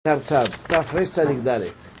צד, תפרש צדיק ד'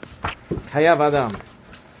 חייב אדם.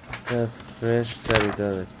 תפרש צדיק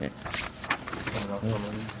ד'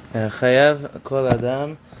 חייב כל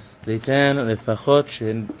אדם ליתן לפחות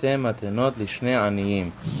שתי מתנות לשני עניים.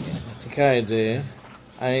 תקרא את זה,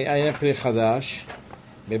 היה פרי חדש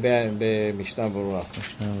במשנה ברורה.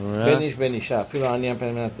 בין איש בין אישה, אפילו עני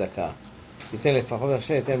פן מן הצדקה. תיתן לפחות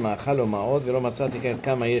עכשיו, תיתן מאכל או מעות, ולא מצאתי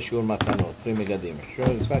כמה יש שיעור מתנות, פרי מגדים.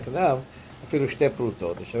 שיעור מצווה כתב, אפילו שתי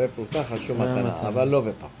פרוטות, לשווה פרוטה חשוב מתנה, אבל לא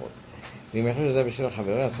בפחות. ואם יחשוב שזה בשביל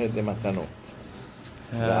החברה, יעשה את זה מתנות.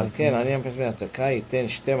 ועל כן, עני פן מן הצדקה ייתן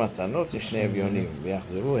שתי מתנות לשני אביונים,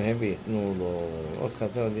 ויחזרו הם ויתנו לו עוד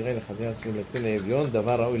כתב, נראה לחזיר לתת לאביון,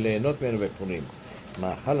 דבר ראוי ליהנות ממנו בפורים.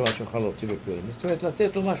 מאכל או משהו יכול להוציא בפורים. זאת אומרת,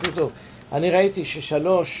 לתת לו משהו טוב. אני ראיתי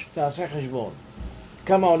ששלוש, תעשה חשבון.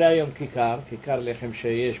 כמה עולה היום כיכר? כיכר לחם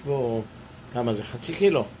שיש בו, כמה זה? חצי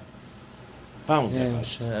קילו? פאונד.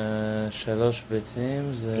 שלוש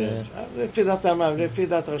ביצים זה... לפי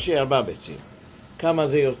דת ראשי 4 ביצים. כמה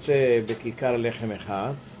זה יוצא בכיכר לחם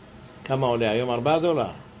אחד? כמה עולה היום?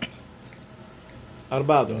 $4? $4.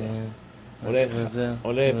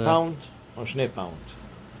 עולה פאונד או 2 פאונד?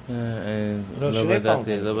 לא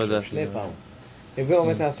בדעתי, לא בדעתי. 2 פאונד.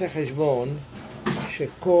 ואומר, תעשה חשבון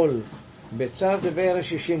שכל ביצה זה בערך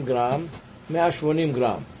 60 גרם, 180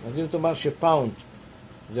 גרם. אז אם תאמר שפאונד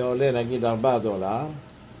זה עולה נגיד $4,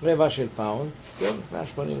 רבע של פאונד, כן,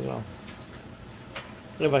 180 גרם.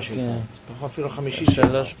 רבע של פאונד, פחות אפילו 50 גרם.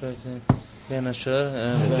 שלוש בעצם, כן,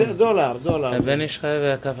 דולר. הבן איש חי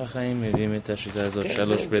והקף החיים מביאים את השיטה הזאת,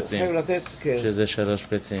 3 ביצים, שזה 3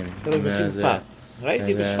 ביצים. 3 ביצים פת.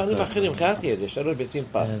 ראיתי בספרים אחרים, קראתי את זה, 3 ביצים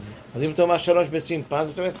פת. אז אם תאמר 3 ביצים פת,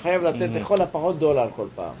 זאת אומרת חייב לתת לכל הפחות $1 כל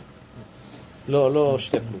פעם. לא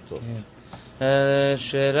 2 פלוטות.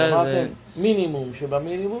 שאלה זה... מינימום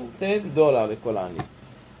שבמינימום תן $1 לכל עני.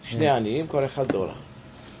 2 עניים, כל אחד $1.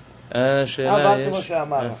 אבל כמו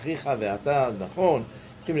שאמר, אחיך ואתה, נכון,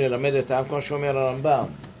 צריכים ללמד את העם כמו שאומר הרמב"ם.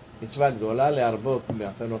 מצווה גדולה להרבות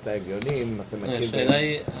מהתנות ההגיונים. השאלה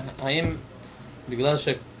היא, האם בגלל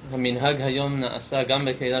שהמנהג היום נעשה גם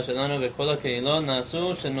בקהילה שלנו וכל הקהילות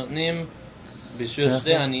נעשו שנותנים בשביל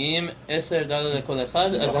 2 עניים $10 לכל אחד,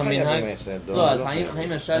 אז המנהג... לא, אז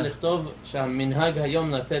האם אפשר לכתוב שהמנהג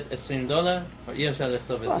היום לתת $20? או אי אפשר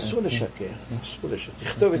לכתוב את זה? אסור לשקר.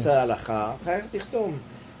 תכתוב את ההלכה, אחר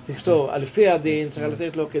תכתוב, לפי הדין צריך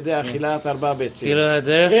לתת לו כדי אכילת 4 ביצים.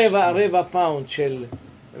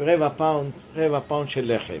 רבע פאונד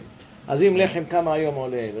של לחם. אז אם לחם כמה היום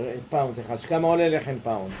עולה? פאונד אחד. כמה עולה לחם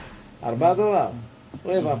פאונד? $4?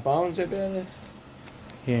 רבע פאונד זה בערך.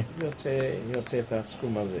 יוצא את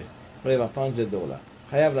הסכום הזה. רבע פאונד זה $1.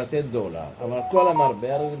 חייב לתת $1. אבל כל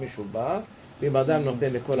המרבה הרי זה משובח, ואם אדם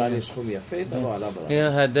נותן לכל עני סכום יפה, תבוא עליו רב.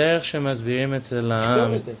 הדרך שמסבירים אצל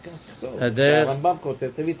העם, תכתוב. הרמב"ם כותב,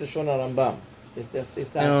 תביא את לשון הרמב"ם.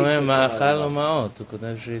 הוא אומר מאכל או מעות, הוא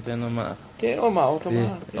כותב שייתן לו מאכל. כן, או מעות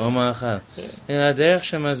או מאכל. הדרך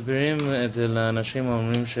שמסבירים אצל האנשים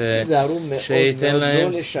אומרים שייתן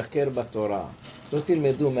להם... לא לשקר בתורה. לא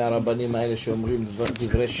תלמדו מהרבנים האלה שאומרים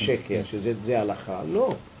דברי שקר, שזה הלכה.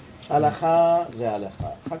 לא. הלכה זה הלכה.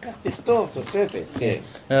 אחר כך תכתוב, תוספת.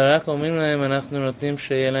 רק אומרים להם, אנחנו נותנים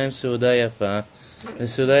שיהיה להם סעודה יפה.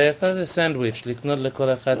 וסעודה יפה זה סנדוויץ', לקנות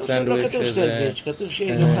לכל אחד סנדוויץ'. לא כתוב סנדוויץ', כתוב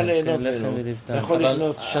שיוכל ליהנות ממנו. יכול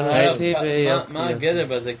לקנות מה הגדר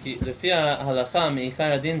בזה? כי לפי ההלכה,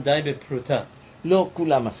 מעיקר הדין די בפרוטה. לא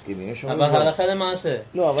כולם מסכימים. אבל ההלכה למעשה.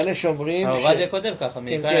 לא, אבל יש אומרים... הרב כותב ככה,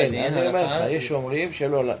 מעיקר הדין. אני אומר לך, יש אומרים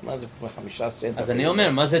שלא, מה זה 5 סנט? אז אני אומר,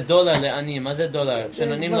 מה זה $1 לעני? מה זה $1?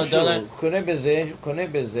 כשנותנים לו $1... קונה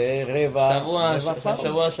בזה רבע פאונד.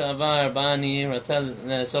 שבוע שעבר 4 עניים רצה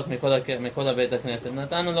לאסוף מכל הבית הכנסת.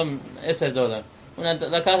 נתנו לו $10. הוא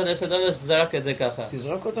לקח את $10, זרק את זה ככה.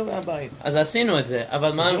 תזרוק אותו מהבית. אז עשינו את זה,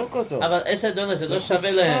 אבל מה... אבל $10 זה לא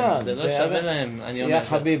שווה להם. זה לא שווה להם, אני אומר. יא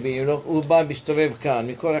חביבי, הוא בא, מסתובב כאן,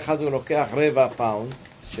 מכל אחד הוא לוקח רבע פאונד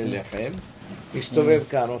של לחם, מסתובב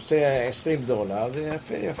כאן, עושה $20,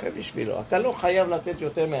 זה יפה בשבילו. אתה לא חייב לתת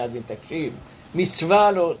יותר מהדין, תקשיב.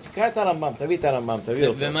 מצווה לא... תקרא את הרמב"ם, תביא את הרמב"ם, תביא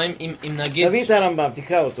אותו. ומה אם נגיד... תביא את הרמב"ם,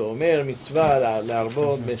 תקרא אותו. אומר מצווה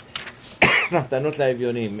להרבות... מתנות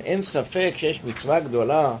לאביונים. אין ספק שיש מצווה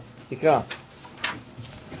גדולה. תקרא.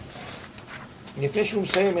 לפני שהוא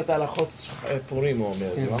מסיים את ההלכות פורים, הוא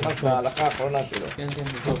אומר. זה ממש בהלכה האחרונה שלו.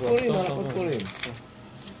 פורים, הלכות פורים.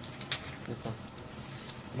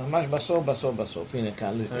 ממש בסוף. הנה,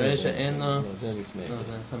 כאן. הרי שאין לו... זה לפני.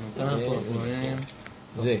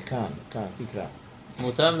 זה זה, כאן, תקרא.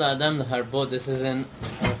 מוטב לאדם להרבות, זה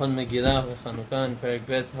הלכות מגילה וחנוכה, פרק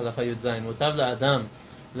ב' הלכה י"ז. מוטב לאדם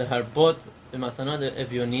להרבות במתנות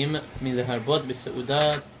אביונים מלהרבות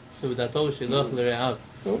בסעודתו ושילוח לרעיו.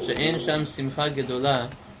 שאין שם שמחה גדולה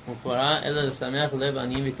ופורה, אלא לשמח לב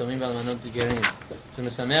עניים ויתומים ואלמנות וגרים.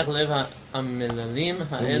 שמשמח לב המללים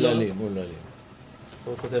האלו. אומללים.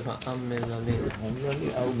 הוא כותב המללים.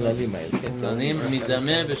 האומללים האלה. אומללים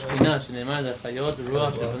מדמה בשכינה, שנאמר לחיות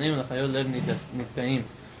רוח שפונים ולחיות לב נתקעים.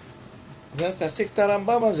 תעסיק את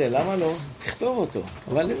הרמב"ם הזה, למה לא? תכתוב אותו.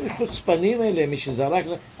 אבל הם חוצפנים אלה, מי שזרק,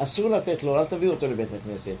 אסור לתת לו, אל תביאו אותו לבית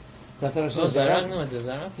הכנסת. לא, זרקנו את זה,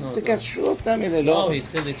 זרקנו אותו. תקשרו אותם אלה, לא, הוא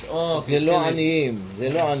התחיל לצעוק. זה לא עניים, זה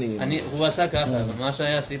לא עניים. הוא עשה ככה, מה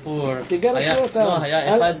שהיה סיפור... תגרשו אותם, לא,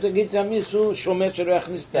 היה אחד... אל תגיד מישהו שומר שלא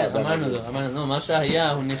יכניס את האדם. אמרנו לו, מה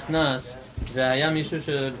שהיה, הוא נכנס, והיה מישהו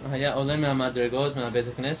שהיה עולה מהמדרגות, מהבית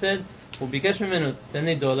הכנסת, הוא ביקש ממנו, תן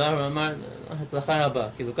לי $1, הוא אמר, הצלחה רבה,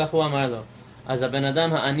 כאילו כך הוא אמר לו. אז הבן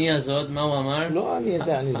אדם העני הזאת, מה הוא אמר? לא עני,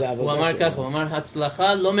 זה עבודה שלו. הוא אמר ככה, הוא אמר,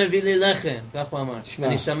 הצלחה לא מביא לי לחם, כך הוא אמר.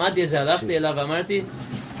 אני שמעתי את זה, הלכתי אליו ואמרתי,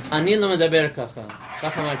 אני לא מדבר ככה,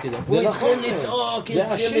 כך אמרתי לו. הוא התחיל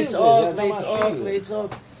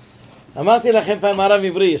לצעוק. אמרתי לכם פעם, הרב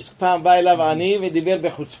עבריס, פעם בא אליו עני ודיבר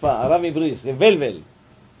בחוצפה, הרב עבריס, ולבל.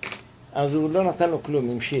 אז הוא לא נתן לו כלום,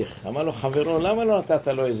 המשיך. אמר לו, חברו, למה לא נתת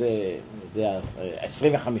לו איזה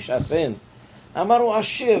 25 סנט? אמר, הוא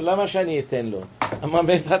עשיר, למה שאני אתן לו? אמר,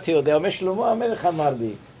 בטח אתה יודע, אומר שלמה המלך אמר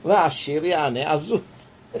לי, ועשיר יענה עזות.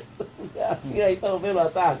 היית אומר לו,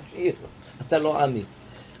 אתה עשיר, אתה לא עני.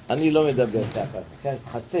 אני לא מדבר ככה.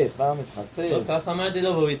 מתחצף, מתחצף. ככה אמרתי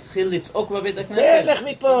לו, והוא התחיל לצעוק בבית הכנסת. תלך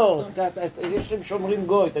מפה, יש להם שומרים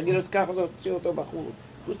גוי, תגיד לו, ככה תוציא אותו בחוץ.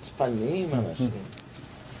 חוצפנים אנשים.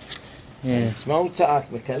 מה הוא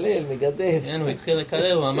צעק? מקלל, מגדף. כן, הוא התחיל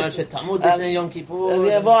לקלל, הוא אמר שתמות לפני יום כיפור.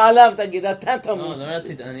 אני אבוא עליו, תגיד, אתה תמות. לא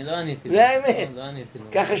רציתי, אני לא עניתי. זה האמת.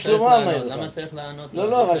 ככה שלמה המלך. למה צריך לענות?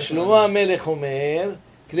 לא, אבל שלמה המלך אומר,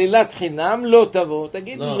 כלילת חינם לא תבוא.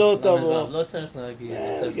 תגיד לא תבוא. לא צריך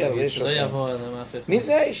להגיד, שלא יבוא על המאפך. מי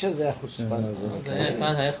זה האיש הזה, החוצפן הזה? זה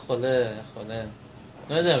אחד היה חולה.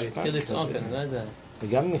 לא יודע, הוא התחיל לצעוק, אני לא יודע.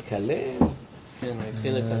 וגם מקלל? כן, הוא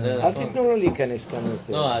התחיל לקלל. אל תיתנו לו להיכנס כאן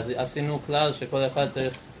יותר. לא, אז עשינו כלל שכל אחד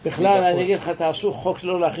צריך... בכלל, אני אגיד לך, תעשו חוק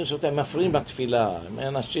לא להכניס אותם, מפריעים בתפילה.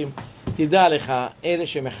 אנשים, תדע לך, אלה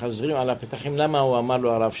שמחזרים על הפתחים, למה הוא אמר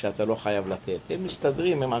לו הרב שאתה לא חייב לתת? הם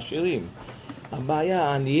מסתדרים, הם עשירים. הבעיה,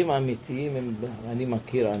 העניים האמיתיים, אני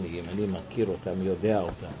מכיר עניים, אני מכיר אותם, יודע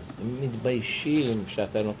אותם. הם מתביישים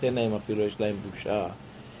שאתה נותן להם, אפילו יש להם בושה.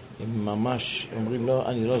 הם ממש אומרים, לא,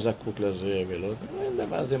 אני לא זקוק לזה ולא... אין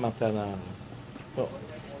דבר, זה מתנה. לא.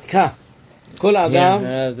 כל האדם...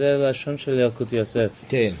 זה לשון של ילקוט יוסף.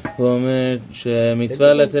 כן. הוא אומר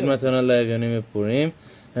שמצווה לתת מתנה לאביונים ופורים,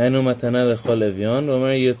 היינו מתנה לכל אביון. הוא אומר,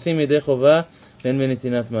 יוצאים מידי חובה בין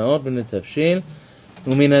בנתינת מעות, בין בתבשיל,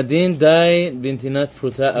 ומן הדין די בנתינת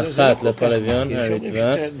פרוטה אחת לכל אביון,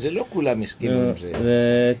 הרצווה. זה לא כולם הסכימו עם זה.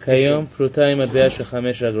 וכיום פרוטה עם מטבע של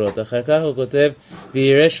 5 אגרות. אחר כך הוא כותב,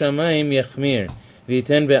 וירא שמיים יחמיר.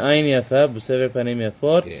 וייתן בעין יפה, בסבר פנים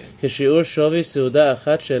יפות, כשיעור שווי סעודה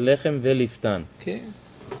אחת של לחם ולפתן. כן.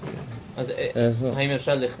 אז האם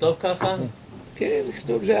אפשר לכתוב ככה? כן,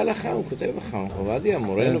 לכתוב זה הלכה, הוא כותב לך, עובדיה,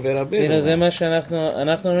 מורנו ורבנו. זה מה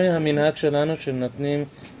אנחנו רואים, המנהג שלנו שנותנים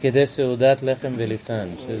כדי סעודת לחם ולפתן.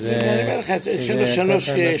 אני אומר לך, יש לנו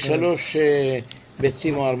 3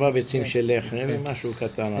 ביצים או 4 ביצים של לחם, משהו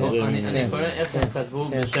קטן. אני קורא איך הם כתבו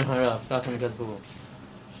בשם הרב, כך הם כתבו.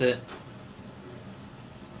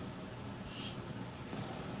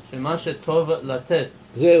 שמה שטוב לתת.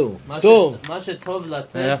 זהו, טוב. מה שטוב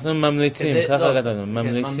לתת. אנחנו ממליצים, ככה כתבנו.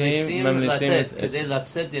 ממליצים לתת כדי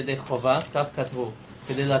לצאת ידי חובה, כך כתבו.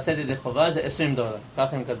 כדי לצאת ידי חובה זה $20,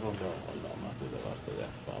 כך הם כתבו. לא אמרתי דבר כזה,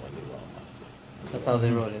 אף פעם אני לא אמרתי. That's how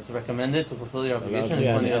they wrote it. It's recommended to fulfill your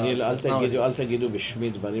obligation. אל תגידו בשמי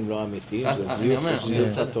דברים לא אמיתיים, זה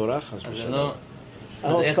זיוף התורה, חס ושלום.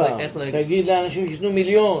 תגיד לאנשים שישנו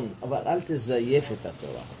מיליון, אבל אל תזייף את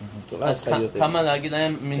התורה. אז כמה להגיד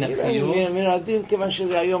להם מן החיוב? מן הדין, כיוון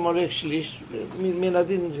שהיום הולך שליש, מן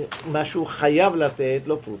הדין משהו חייב לתת,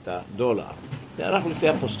 לא פרוטה, $1. אנחנו לפי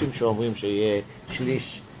הפוסקים שאומרים שיהיה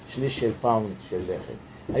שליש של פאונד של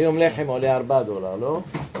לחם. היום לחם עולה $4, לא?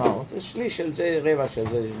 פאונד. שליש של זה, רבע של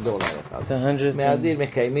זה $1. מהדין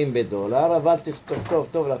מקיימים $1, אבל תכתוב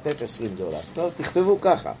טוב לתת $20. טוב, תכתבו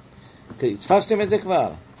ככה. תפסתם את זה כבר?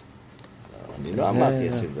 אני לא אמרתי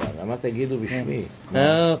 $20, למה תגידו בשמי?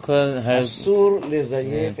 אסור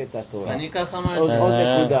לזייף את התורה. אני ככה אמרתי. עוד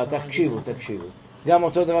נקודה, תקשיבו. גם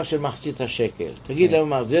אותו דבר של מחצית השקל. תגיד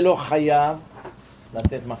להם, זה לא חייב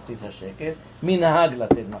לתת מחצית השקל, מנהג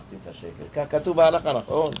לתת מחצית השקל. כך כתוב בהלכה,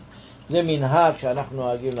 נכון? זה מנהג שאנחנו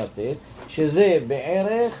נוהגים לתת, שזה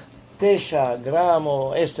בערך 9 גרם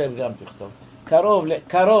או 10 גרם, תכתוב.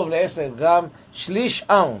 קרוב ל-10 גרם, שליש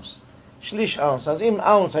אונס. שליש אונס. אז אם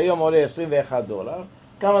אונס היום עולה $21,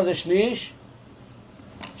 כמה זה שליש?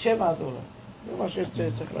 $7. זה מה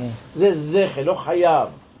שצריך לעשות. זה זכר, לא חייב.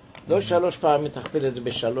 לא 3 פעמים תכפיל את זה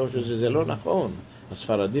ב3, זה לא נכון.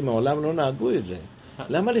 הספרדים מעולם לא נהגו את זה.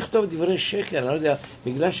 למה לכתוב דברי שקר? אני לא יודע,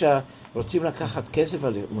 בגלל שרוצים לקחת כסף,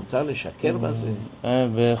 אז מותר לשקר בזה?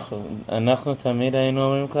 אנחנו תמיד היינו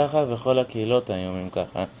אומרים ככה, וכל הקהילות היו אומרים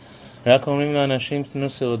ככה. רק אומרים לאנשים, תנו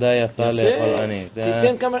סעודה יפה לאכול עני.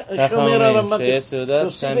 תיתן כמה, איך אומר הרמב"ם,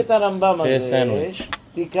 תוסיף את הרמב"ם הזה,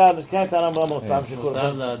 תקרא את הרמב"ם אותם שכל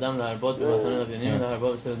מותר לאדם להרבות במתנות אביונים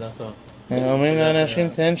ולהרבות בסעודתו. אומרים לאנשים,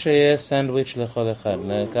 תן שיהיה סנדוויץ' לכל אחד,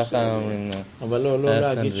 ככה אומרים. אבל לא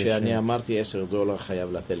להגיד שאני אמרתי $10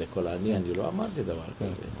 חייב לתת לכל עני, אני לא אמרתי דבר כזה.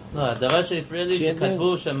 לא, הדבר שהפריע לי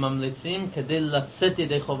שכתבו שהם ממליצים כדי לצאת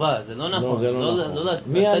ידי חובה, זה לא נכון.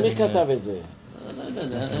 מי כתב את זה?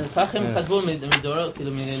 כך הם כתבו מדורות,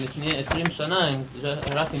 כאילו מלפני 20 שנה, הם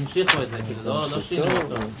רק המשיכו את זה, כאילו לא שינו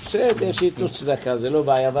אותו. בסדר, שיתנו צדקה, זה לא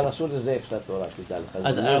בעיה, אבל אסור לזה את התורה, תדע לך.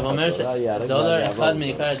 אז הרב אומר שדולר אחד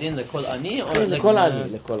מעיקר הדין לכל עני? לכל עני.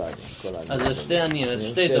 אז זה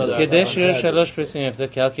 $2, כדי שיהיה 3 פרסים, you have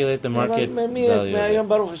to calculate the market value. מהיום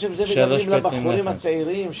ברוך השם, זה מדברים לבחורים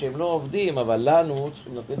הצעירים שהם לא עובדים, אבל לנו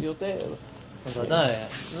צריכים לתת יותר. ודאי,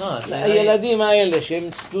 לא. הילדים האלה שהם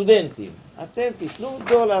סטודנטים, אתם תיתנו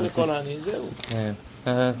 $1 לכל עני, זהו. יש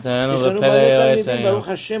לנו מלא תלמידים, ברוך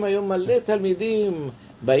השם, היום מלא תלמידים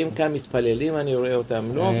באים כאן מתפללים, אני רואה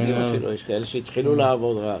אותם, לא עובדים אפילו, יש כאלה שהתחילו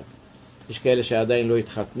לעבוד רק. יש כאלה שעדיין לא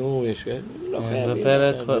התחתנו, יש כאלה, לא חייבים.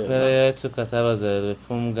 בפלא יועץ הוא כתב על זה,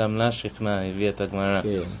 לפום גמלה שכנע, הביא את הגמרא.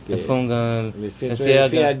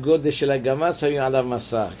 לפי הגודל של הגמל שמים עליו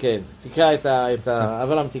מסע, כן. תקרא את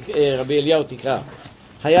אברהם, רבי אליהו תקרא.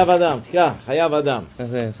 חייב אדם, תקרא, חייב אדם.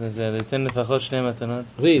 זה, תן לפחות 2 מתנות.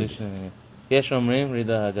 ריד. יש אומרים,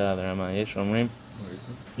 ריד ההגה לרמה, יש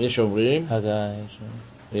אומרים. הגה,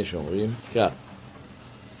 יש אומרים, תקרא.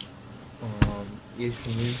 יש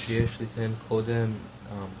אומרים שיש ליתן קודם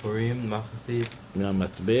פורים מחצית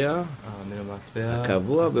מהמטבע מהמטבע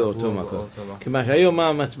הקבוע באותו מקום. כלומר, היום מה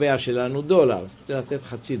המטבע שלנו? $1, צריך לתת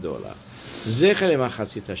 $0.50. זכר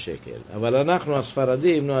למחצית השקל. אבל אנחנו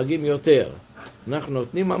הספרדים נוהגים יותר. אנחנו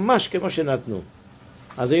נותנים ממש כמו שנתנו.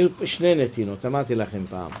 אז היו 2 נתינות, אמרתי לכם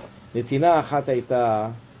פעם. נתינה אחת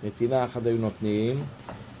היו נותנים,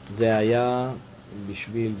 זה היה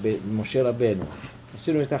בשביל משה רבנו.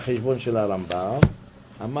 עשינו את החשבון של הרמב"ם,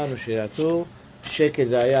 אמרנו שיעטו, שקל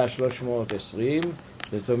זה היה 320,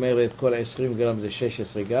 זאת אומרת כל 20 גרם זה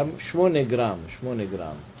 16 גרם, 8 גרם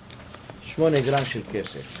של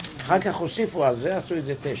כסף. אחר כך הוסיפו על זה, עשו את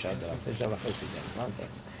זה 9 גרם, 9.5 גרם.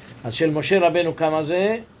 אז של משה רבנו כמה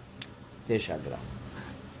זה? 9 גרם.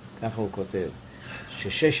 ככה הוא כותב,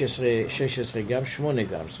 ש-16 גרם, 8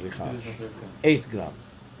 גרם, סליחה, 8 גרם.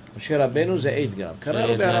 משה רבנו זה 8 גרם.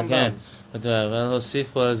 קראנו בהרמב"ם. אבל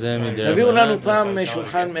הוסיפו על זה מדרבנן. תביאו לנו פעם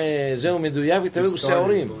שולחן זהו מדויק ותביאו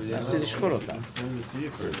שעורים. נעשה לשקול אותם.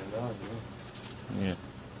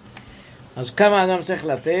 אז כמה אדם צריך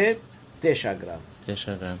לתת? 9 גרם.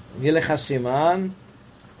 9 גרם. יהיה לך סימן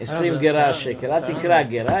 20 גרה שקל. אל תקרא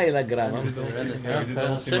גרה אלא גרם.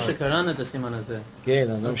 אני חושב שקראנו את הסימן הזה. כן,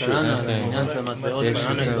 אני לא משהו. קראנו את העניין של המטבעות.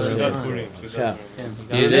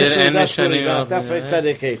 אין משנים.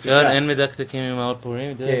 אין מדקדקים עם מעות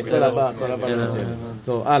פורים? כן, כל הבא.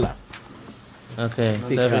 טוב, הלאה. אוקיי,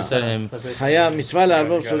 היה מצווה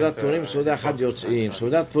לערבב סעודת פורים, סעודה אחת יוצאים.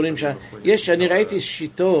 סעודת פורים, אני ראיתי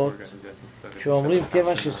שיטות שאומרים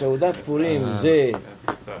כיוון שסעודת פורים זה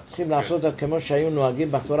צריכים לעשות את כמו שהיו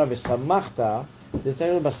נוהגים בתורה ושמחת, זה צריך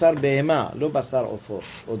להיות בשר בהמה, לא בשר עופות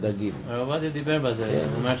או דגים. הרב עובדיה דיבר בזה,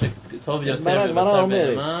 הוא אומר שטוב יוצא בבשר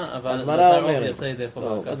בהמה, אבל בשר עוף יוצא ידי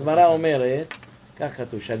חובה. הגמרא אומרת, כך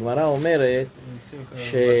כתוב, שהגמרא אומרת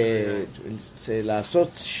שלעשות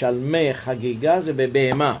שלמי חגיגה זה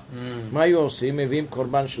בבהמה. מה היו עושים? מביאים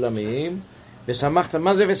קורבן שלמים ושמחת,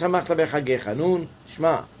 מה זה ושמחת בחגיך? נון,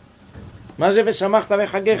 שמע, מה זה ושמחת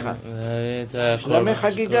בחגיך? שלמי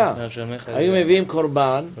חגיגה. היו מביאים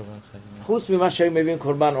קורבן, חוץ ממה שהיו מביאים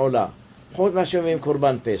קורבן עולה, חוץ ממה שהיו מביאים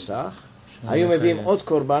קורבן פסח, היו מביאים עוד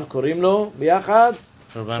קורבן, קוראים לו ביחד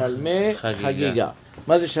שלמי חגיגה.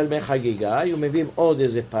 מה זה שלמי חגיגה? היו מביאים עוד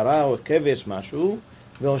איזה פרה או כבש משהו,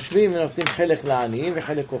 ויושבים ונותנים חלק לעניים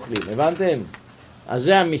וחלק אוכלים. הבנתם? אז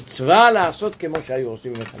זה המצווה לעשות כמו שהיו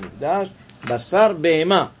עושים בבית המקדש, בשר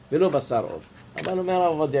בהמה ולא בשר עוף. אבל אומר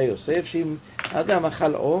הרב עובדיה יוסף שאם האדם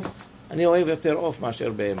אכל עוף, אני אוהב יותר עוף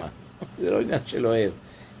מאשר בהמה. זה לא עניין של אוהב.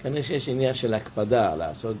 כנראה שיש עניין של הקפדה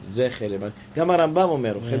לעשות זכר. גם הרמב"ם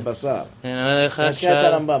אומר, אוכל בשר. תקרא את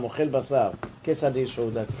הרמב"ם, אוכל בשר. כיצד היא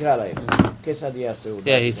סעודה? תקרא להם. כיצד היא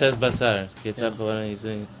הסעודה? Yeah, he says בשר. כיצד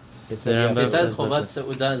כיצד חובת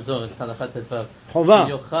סעודה זו, הלכה ט"ו, חובה.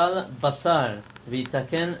 שיאכל בשר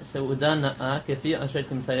ויתקן סעודה נאה כפי אשר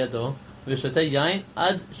תמצא ידו, וישותה יין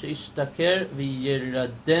עד שישתכר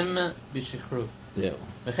וירדם בשכרות. זהו.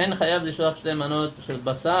 וכן חייב לשלוח 2 מנות של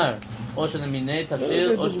בשר, או של מיני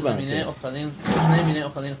תבשיל, או של מיני אוכלים, שני מיני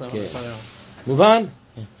אוכלים. מובן?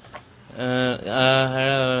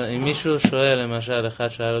 אם מישהו שואל, למשל, אחד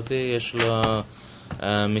שאל אותי, יש לו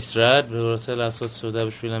משרד והוא רוצה לעשות סעודה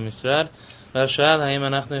בשביל המשרד, ואז שאל האם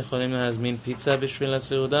אנחנו יכולים להזמין פיצה בשביל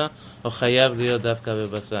הסעודה, או חייב להיות דווקא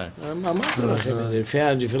בבשר. אמרתי לכם,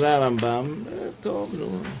 לפי הרמב"ם, טוב, נו,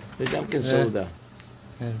 זה גם כן סעודה.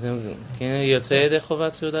 יוצא ידי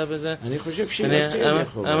חובת סעודה בזה? אני חושב שיוצא ידי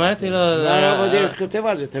חובה. אמרתי לו... הרב עוד כותב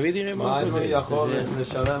על זה, תמיד נראה מה הוא מה כותב. יכול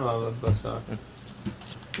לשלם על בשר?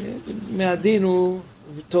 מהדין הוא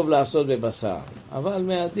טוב לעשות בבשר, אבל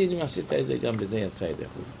מהדין אם עשית את זה גם בזה יצא ידי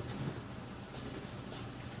חובה.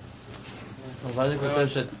 אבל אני חושב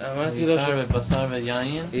שעיקר בבשר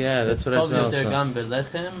ויין, טוב יותר גם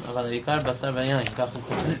בלחם, אבל העיקר בשר ויין, כך הוא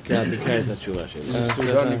חושב. כן, תקרא את התשובה שלי.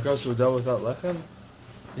 סעודה נקרא סעודה without לחם?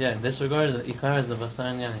 Yeah, disregard, עיקר זה בשר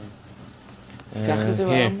ויין. כך כותב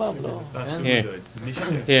הרמב"ם, לא?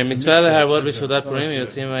 מצווה להרבות בסעודת פורים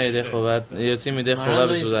יוצאים ידי חובה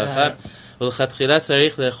בסעודה אחת, ולכתחילה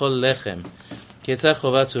צריך לאכול לחם. כיצד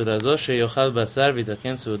חובת סעודה זו? שיאכל בשר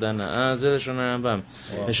ויתקן סעודה נאה, זה לשון הרמב"ם.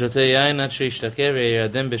 ושותה יין עד שישתכר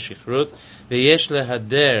וירדם בשכרות, ויש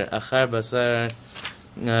להדר אחר בשר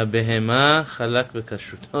בהמה חלק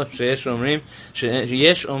בכשרותו,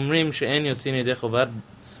 שיש אומרים שאין יוצאים ידי חובת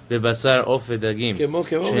בבשר עוף ודגים. כמו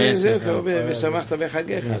ושמחת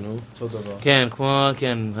בחגיך, נו. כן,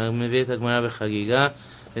 מביא את הגמרא בחגיגה,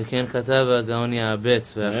 וכן כתב הגאון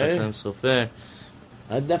יעבץ והחכם סופר.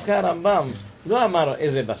 דווקא הרמב"ם לא אמר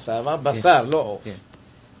איזה בשר, אמר בשר, לא עוף.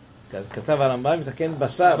 כתב הרמב"ם, מתקן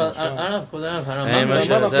בשר. אבל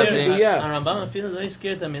הרמב"ם אפילו לא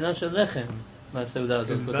הזכיר את המילה של לחם בסעודה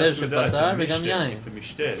הזאת. הוא כותב שבשר וגם יין.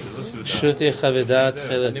 שותי חבדת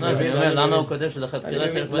חלק. למה הוא כותב שלכתחילה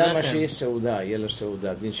צריך בלחם? למה שיש סעודה, יהיה לו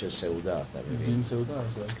סעודה, דין של סעודה, אתה מבין? דין סעודה.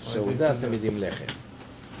 סעודה תמיד עם לחם.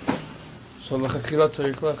 לכתחילה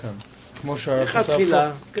צריך לחם. כמו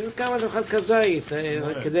לכתחילה, כמה תאכל כזית,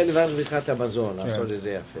 כדי לברך ברכת המזון, לעשות את זה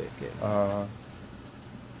יפה, כן.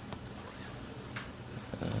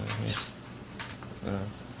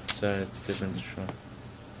 Sorry, it's different shore.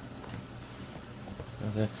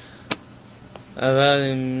 אבל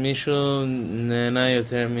אם מישהו נהנה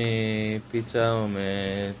יותר מפיצה או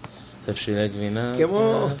מתבשילי גבינה...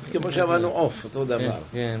 כמו שאמרנו עוף, אותו דבר.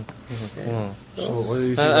 כן,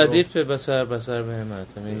 עדיף בבשר בהמה,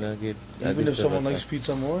 תמיד להגיד. Even if someone likes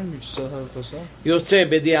pizza more, you still have בשר? יוצא,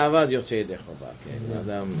 בדיעבד יוצא ידי חובה, כן.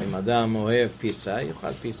 אם אדם אוהב פיצה,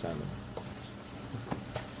 יאכל פיצה.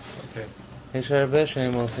 יש הרבה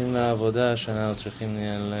שהם הולכים לעבודה, שאנחנו צריכים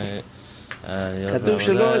להיות כתוב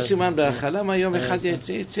שלא סימן ברכה, למה יום אחד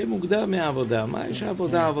יצא מוקדם מהעבודה? מה יש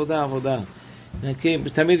עבודה?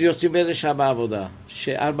 תמיד יוצאים באיזה שעה בעבודה,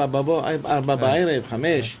 4 בערב,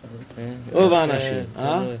 5, רוב האנשים,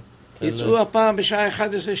 יצאו הפעם בשעה 11-12,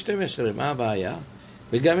 מה הבעיה?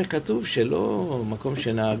 וגם כתוב שלא מקום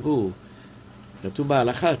שנהגו, כתוב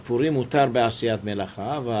בהלכה, פורים מותר בעשיית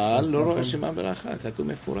מלאכה, אבל לא רואה סימן ברכה, כתוב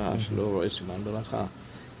מפורש, לא רואה סימן ברכה.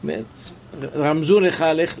 רמזו לך,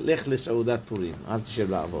 לך לסעודת פורים, אל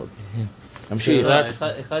תשב לעבוד. תמשיך.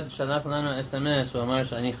 אחד שלח לנו SMS, הוא אמר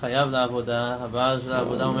שאני חייב לעבודה, הבעל של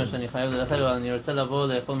העבודה אומר שאני חייב לאכול, אבל אני רוצה לבוא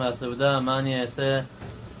לאכול מהסעודה, מה אני אעשה?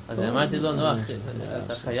 אז אמרתי לו, לא,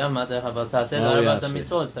 אתה חייב מה דרך, אבל תעשה את 4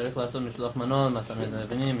 המצוות, צריך לעשות משלוח מנות, מתנות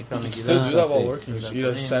לבנים, מקרא מגילה.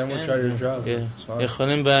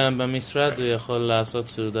 יכולים במשרד, הוא יכול לעשות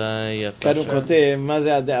סעודה יפה. כאן הוא כותב, מה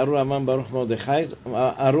זה ארור המן ברוך מרדכי?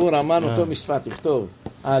 ארור המן אותו משפט, תכתוב,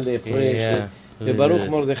 א', ר', וברוך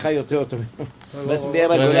מרדכי יותר אותו. When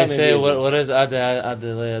they say, what does עד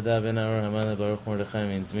לידע בין ארור המן לברוך מרדכי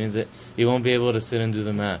means that you won't be able to sit and do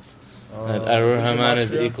the math. ארור המן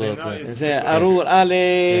is equal to... זה ארור א'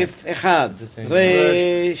 1, ר'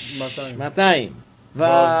 200, ו'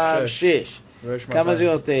 6. כמה זה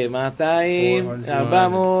יותר? 200,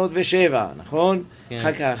 407, נכון?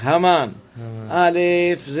 אחר כך, המן. א'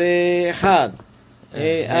 זה 1.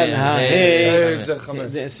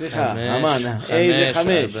 סליחה, המן. זה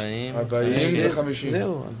 5. 40 ו-50.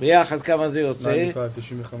 זהו, ביחד כמה זה יוצא?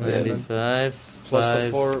 95. 95,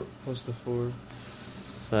 plus the 4.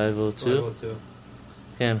 502.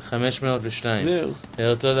 כן, 502. זה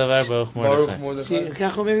אותו דבר ברוך מרדכי.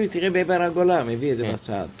 כך הוא מביא, תראה בעבר הגולה, מביא את זה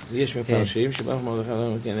בצד. יש מפרשים שברוך מרדכי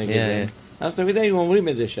לא כנגד זה. אז תמיד היו אומרים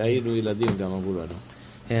את זה, שהיינו ילדים גם אמרו לנו.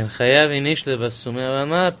 כן, חייב איניש לבסומי, אבל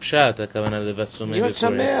מה הפשט הכוונה לבסומי להיות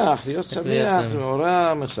שמח, להיות שמח,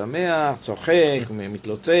 מעורר, משמח, צוחק,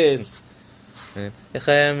 מתלוצץ. איך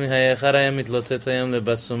היה מתלוצץ היום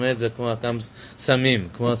לבסומי, זה כמו סמים,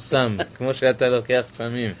 כמו סם, כמו שאתה לוקח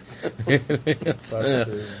סמים.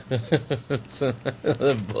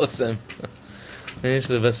 בוסם.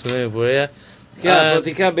 יש לבסומי בפוריה. כן,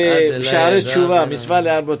 ארבוטיקה בשערי תשובה, מצווה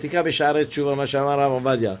לארבוטיקה בשערי תשובה, מה שאמר הרב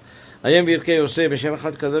עובדיה. היום ברכי יוסף בשם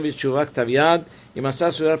אחד כזו בתשובה כתב יד, אם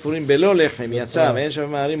עשה סעודת פורים בלא לחם, יצא, ואין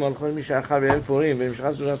שם מערים הולכות מי שאכל בערב פורים,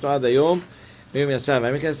 ונמשכה סעודתו עד היום, ויום יצא,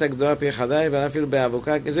 והאם כנסת הגדולה פי חדאי, ואפילו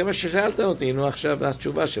באבוקה, זה מה ששאלת אותי, נו עכשיו,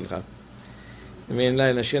 התשובה שלך. ואין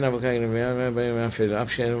לילה, שאין אבוקה,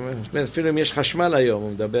 אפילו אם יש חשמל היום,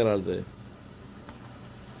 הוא מדבר על זה.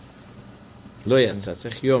 לא יצא,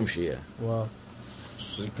 צריך יום שיהיה. וואו.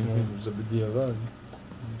 זה בדיעבד.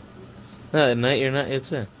 נעיר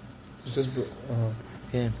יוצא.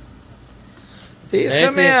 כן. תהיה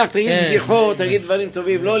שמח, תגיד בדיחות, תגיד דברים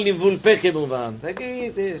טובים, לא לבול פה כמובן.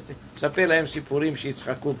 תגיד, תספר להם סיפורים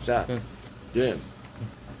שיצחקו קצת. כן.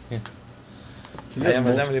 היה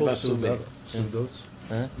מדam לבסומי. סעודות?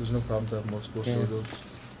 There's no problem to have multiple סעודות.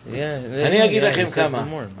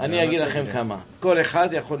 אני אגיד לכם כמה. כל אחד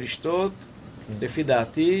יכול לשתות, לפי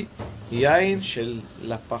דעתי, יין של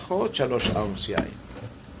לפחות 3 אונס יין.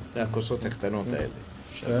 זה הכוסות הקטנות האלה.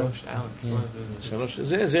 3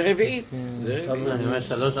 זה רביעית. אני אומר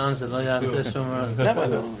 3 אונס זה לא יעשה שום רע. למה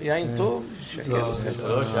לא? יין טוב, שקל.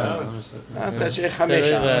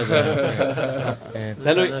 5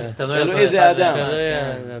 תלוי איזה אדם.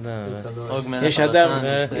 יש אדם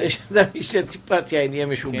שטיפת יין יהיה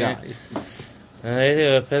משוגע. ראיתי,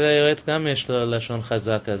 בפלא היועץ גם יש לו לשון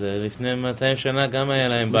חזק כזה. לפני 200 שנה גם היה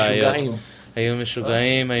להם בעיות. היו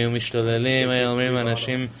משוגעים, היו משתוללים, היו אומרים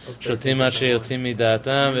אנשים שותים עד שיוצאים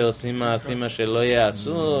מדעתם ועושים מעשים מה שלא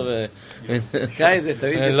יעשו. קאי זה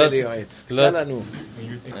תמיד לפלא יועץ. תקרא לנו.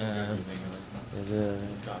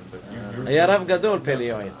 היה רב גדול פלא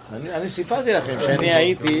יועץ. אני סיפרתי לכם שאני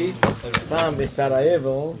הייתי פעם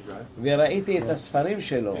בסרייבו וראיתי את הספרים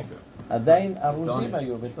שלו. עדיין ארוזים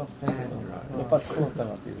היו בתוך, לא פתחו אותם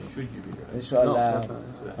אפילו. יש לו על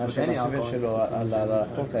הספר שלו, על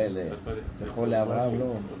הלכות האלה. יכול לאברהם,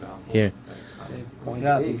 לא.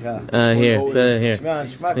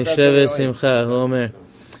 נשב ושמחה, הוא אומר.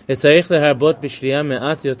 צריך להרבות בשתייה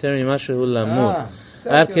מעט יותר ממה שהוא למות.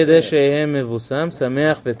 עד כדי שיהיה מבוסם,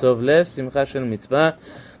 שמח וטוב לב, שמחה של מצווה,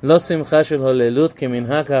 לא שמחה של הוללות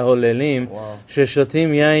כמנהג ההוללים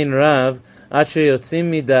ששותים יין רב עד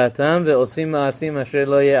שיוצאים מדעתם ועושים מעשים אשר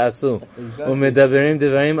לא יעשו ומדברים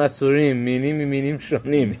דברים אסורים מינים ממינים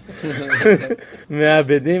שונים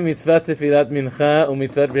מאבדים מצוות תפילת מנחה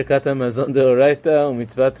ומצוות ברכת המזון דאורייתא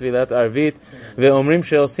ומצוות תפילת ערבית ואומרים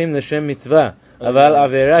שעושים לשם מצווה אבל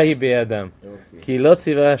עבירה היא בידם כי לא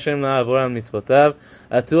ציווה השם לעבור על מצוותיו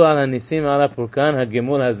עטו על הניסים על הפורקן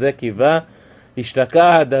הגמול הזה קיווה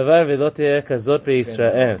השתקע הדבר ולא תהיה כזאת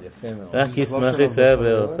בישראל. רק ישמח ישראל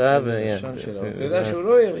ועושה אתה יודע שהוא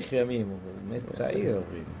לא יאריך ימים, הוא באמת צעיר.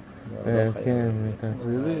 כן,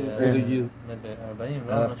 איזה גיל?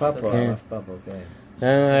 הרב פאפו, כן.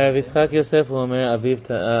 הרב יצחק יוסף הוא אומר אביו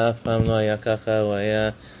אף פעם לא היה ככה, הוא היה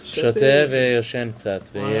שותה ויושן קצת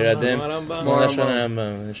וירדם כמו לשון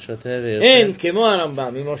הרמב"ם, שותה ויושן. אין כמו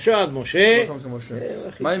הרמב"ם, ממשה עד משה.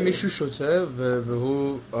 מה אם מישהו שותה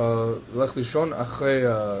והוא הולך לישון אחרי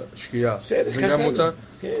השקיעה? זה גם מותר?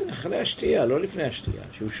 כן, אחרי השתייה, לא לפני השתייה.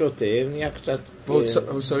 שהוא שותה, נהיה קצת... הוא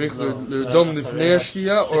צריך לרדום לפני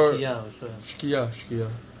השקיעה או... שקיעה.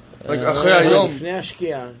 אחרי היום. לפני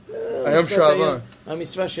השקיעה. היום שעבר.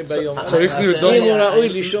 המצווה שביום. צריך לרדום. אם הוא ראוי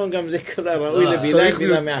לישון, גם זה קרה ראוי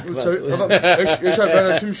לבילה מעכבת. יש הרבה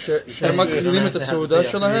אנשים שהם מתחילים את הסעודה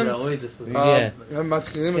שלהם, הם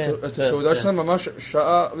מתחילים את הסעודה שלהם ממש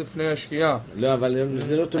שעה לפני השקיעה. לא, אבל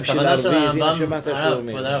זה לא טוב של ערבי, זה מה שמעת שהוא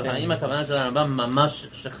אומר. האם הכוונה של הרמב"ם ממש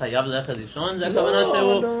שחייב ללכת לישון? זה הכוונה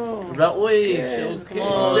שהוא ראוי, שהוא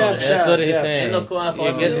כמו... אין לו כוח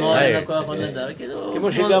עוד לדמור, אין לו כוח עוד לדבר.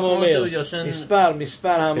 כמו שגם אומר, מספר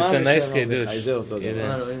המוות זה אותו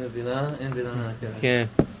דבר. אין בינה מהקרן. כן.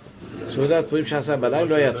 סעודת פורים שעשה בלילה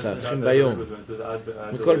לא יצא, צריכים ביום.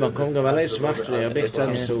 מכל מקום, גם עלי שמחת לי, הרבה קצת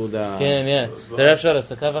מסעודה. כן, זה רב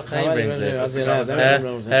שרס, הקו החיים בין זה.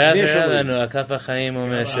 הרב נראה לנו, הקו החיים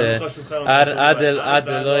אומר שעד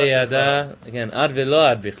ולא ידע, כן, עד ולא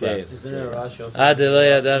עד בכלל. עד ולא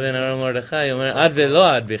ידע בן אהרון מרדכי, אומר עד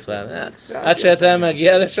ולא עד בכלל. עד שאתה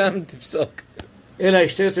מגיע לשם, תפסוק. אלא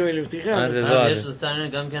השתרתם ולבטיחה. יש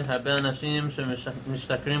לצערנו גם כן הרבה אנשים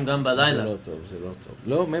שמשתכרים גם בלילה. זה לא טוב, זה לא טוב.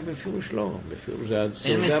 לא, בפירוש לא. בפירוש זה אין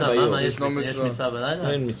הסעודה מצווה, ביום. מה יש מצווה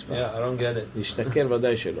בלילה? אין מצווה. I don't get it. להשתכר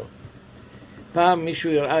ודאי שלא. פעם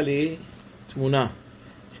מישהו הראה לי תמונה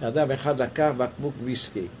שאדם אחד לקח בקבוק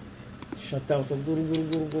ויסקי, שתה אותו גור גור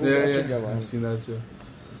גור גור, I've seen that too.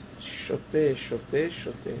 שותה,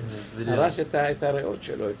 הרס את הריאות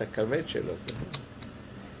שלו, את הכבד שלו.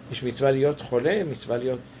 יש מצווה להיות חולה, מצווה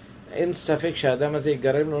להיות... אין ספק שהאדם הזה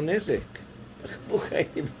יגרם לו נזק. בקבוק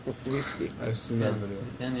הייתי בקבוק ויסקי. I've seen that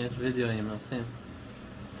video. כן, יש וידאוים עושים.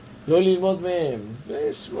 לא ללמוד מהם,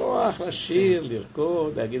 לשמוח, לשיר,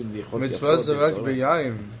 לרקוד, להגיד בדיחות יפות. מצווה זה רק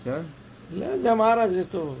ביין, כן? לא, גם ערק זה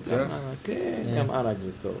טוב. כן? כן, גם ערק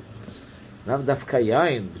זה טוב. לאו דווקא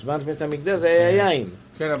יין, בזמן בית המקדש זה היה יין.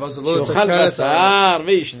 כן, אבל זה לא לתקן שאוכל את בשר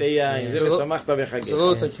וישתה יין, זה לא- ושמחת בחגיך. זה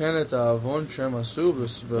לא לתקן את העוון שהם עשו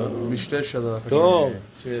במשתה של החשבים. טוב,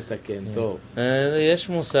 צריכים לתקן, טוב. יש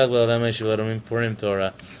מושג בעולם הישיבה, אומרים פורים תורה.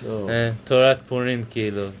 טוב. תורת פורים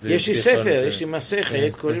כאילו. זה יש לי יכול ספר, להיות. יש לי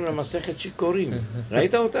מסכת, קוראים לה מסכת שיכורים.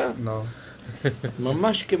 ראית אותה? לא.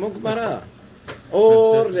 ממש כמו גמרא.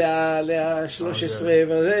 אור ל-13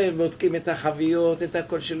 וזה, בודקים את החביות, את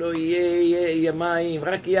הכל שלא יהיה מים,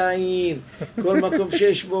 רק יין. כל מקום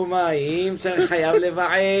שיש בו מים, חייב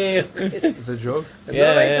לבער. זה ג'וק? לא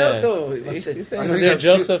ראית אותו. They're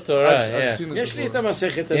jokes of Torah, yeah. יש לי את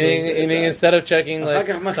המסכת Meaning הזאת. instead of checking אחר like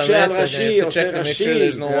כך מקשה על chametz, רש"י, you have to עושה check to make sure רש"י.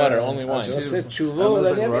 there's no water, only wine. עושה תשובות,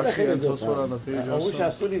 אני אביא לכם את זה. אמרו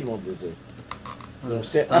שאסור ללמוד בזה.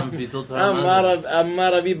 סתם ביטול תורה.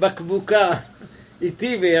 אמר רבי בקבוקה,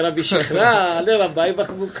 איתי ורבי שכרה, לרבי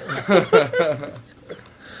בקבוקה.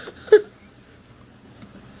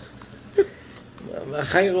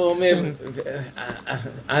 החיירו אומר,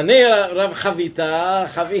 אני רב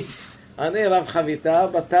חביתה,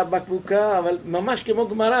 בתה בקבוקה, אבל ממש כמו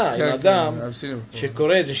גמרא. עם אדם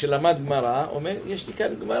שקורא את זה, שלמד גמרא, אומר, יש לי כאן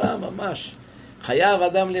גמרא ממש. חייב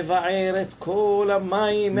אדם לבער את כל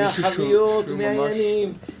המים מהחביות,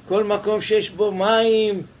 מהעניינים. כל מקום שיש בו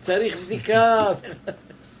מים, צריך בדיקה.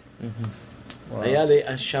 היה לי,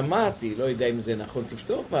 שמעתי, לא יודע אם זה נכון,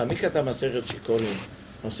 תפתור מה, מי כתב מסכת שיכורים?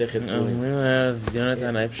 מסכת פורים. אומרים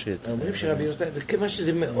יונתן אייפשיץ. אומרים שרבי יונתן, כיוון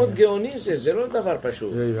שזה מאוד גאוני זה לא דבר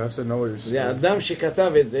פשוט. זה האדם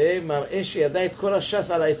שכתב את זה, מראה שידע את כל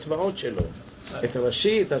הש"ס על האצבעות שלו. את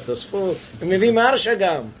רש"י, את התוספות, הם מביאים מהרש"א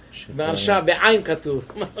גם, מהרש"א בעין כתוב.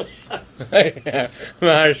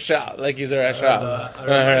 מהרש"א, like he's a רש"א.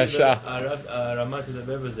 מהרש"א. הרמ"א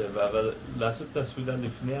תדבר בזה, אבל לעשות את הסעודה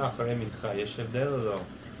לפני או אחרי מנחה, יש הבדל או לא?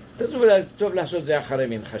 טוב לעשות זה אחרי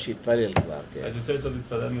מנחה, שיתפלל כבר. אז יותר טוב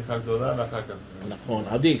להתפלל מנחה גדולה ואחר כך. נכון,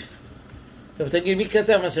 עדיף. טוב, תגיד, מי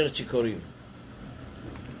כתב מסכת שיכורים?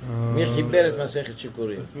 מי חיבר את מסכת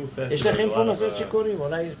שיכורים? יש לכם פה מסכת שיכורים?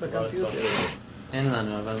 אולי יש בקמפיוטר? אין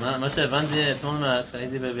לנו, אבל מה שהבנתי אתמול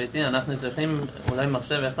כשהייתי בביתי, אנחנו צריכים אולי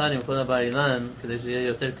מחשב אחד עם כל הבר אילן, כדי שיהיה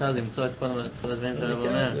יותר קל למצוא את כל הדברים שאני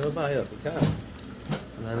אומר. זה לא בעיות, זה קל.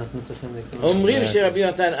 אנחנו צריכים לקרוא. אומרים שרבי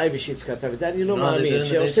יונתן אייבשיץ כתב את זה, אני לא מאמין,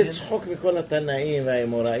 שעושה צחוק מכל התנאים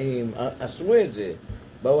והאמוראים, עשו את זה.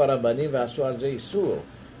 באו הרבנים ועשו על זה איסור.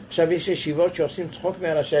 עכשיו יש ישיבות שעושים צחוק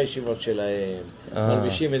מהראשי הישיבות שלהם,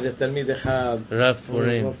 מרגישים איזה תלמיד אחד, רב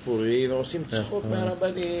פורים, ועושים צחוק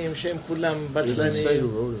מהרבנים שהם כולם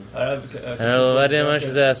בלשנים. הרב עובדיה אמר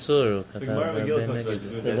שזה אסור, הוא כתב הרבה נגד זה.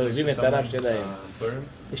 מבזים את הרב שלהם.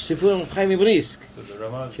 יש סיפור עם חיים מבריסק,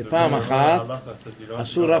 שפעם אחת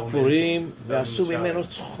עשו רב פורים ועשו ממנו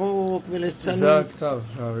צחוק וליצנות. זה הכתב.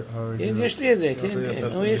 יש לי את זה, כן,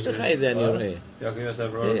 כן, יש לך את זה, אני רואה.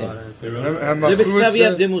 הם זה מכרו בכתב את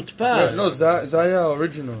יד, זה. זה מודפס. לא, זה היה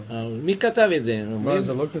האוריג'ינל. מי כתב את זה? מה,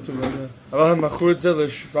 זה לא כתוב על זה. אבל הם מכרו את זה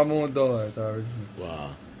 $700, את האוריג'ינל. וואו.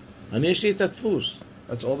 אני יש לי את הדפוס.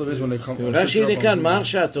 That's all it is when they come. רש"י לכאן,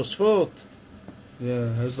 מרשה, תוספות. Yeah,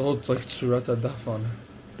 has the whole like צורת הדף on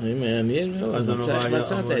it. מעניין מאוד, צריך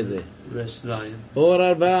מצאת את זה. רש זין. אור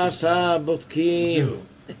 14 בודקים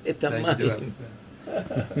את המים.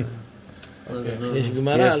 יש You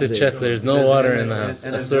גמרא have על to זה. check there's no water in the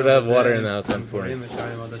house. אסור to have water in the house on פורים.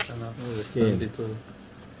 כן.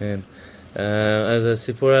 כן. אז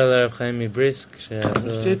הסיפור על הרב חיים מבריסק,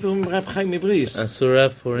 סיפור עם רב חיים מבריסק. עשו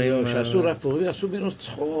רב פורים. שעשו רב פורים, עשו ממנו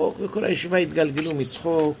צחוק, וכל הישיבה התגלגלו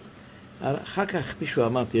מצחוק. אחר כך מישהו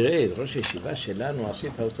אמר, תראה, ראש הישיבה שלנו,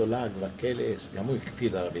 עשית אותו לעג וכלס, גם הוא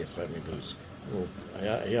הקפיד הרבי ישראל מבריסק. הוא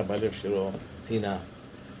היה בלב שלו טינה.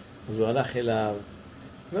 אז הוא הלך אליו,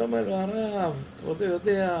 ואומר לו, הרב, כבודו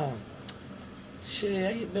יודע,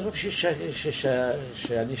 שמרוב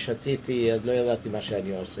שאני שתיתי, אז לא ידעתי מה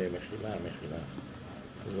שאני עושה, מחילה.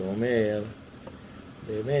 אז הוא אומר,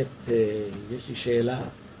 באמת, יש לי שאלה,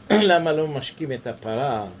 למה לא משקים את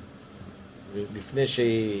הפרה לפני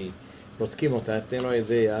שבודקים אותה, תן לו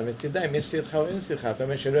איזה ותדע אם יש סרחה או אין סרחה, אתה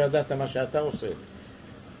אומר שלא ידעת מה שאתה עושה.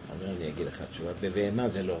 אני אגיד לך תשובה, בבהמה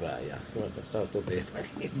זה לא ראיה, כמו שאתה עשה אותו בהמה.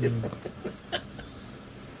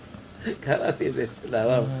 קראתי את זה אצל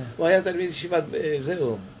הרב, הוא היה תלמיד ישיבת,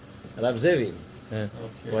 זהו, הרב זבין.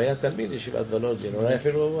 הוא היה תלמיד ישיבת ולוג'ין, אולי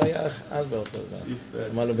אפילו הוא היה אז באותו זמן.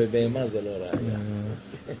 אמר לו בבהמה זה לא ראיה.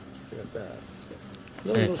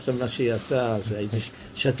 לא שם מה שיצא,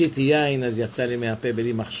 שתיתי יין אז יצא לי מהפה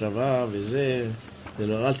בלי מחשבה וזה,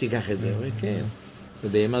 אל תיקח את זה, כן.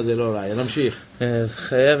 ובהמה זה לא ראיה, נמשיך. אז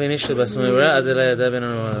חייב איניש שבסמורה עד אלה ידע בין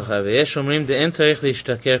המלאכה, ויש אומרים דאין צריך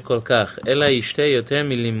להשתכר כל כך, אלא ישתה יותר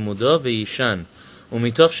מלימודו וישן,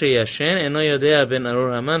 ומתוך שישן אינו יודע בין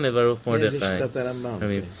ארור המן לברוך מרדכי. זה שיטת הרמב"ם.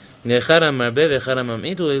 אחד המרבה ואחד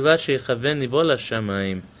הממעיט, ובלבד שיכוון ליבו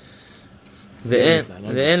לשמיים.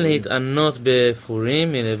 ואין להתענות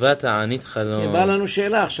בפורים מלבד תענית חלום. בא לנו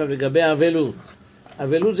שאלה עכשיו לגבי האבלות.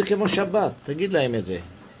 אבלות זה כמו שבת, תגיד להם את זה.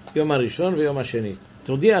 יום הראשון ויום השני.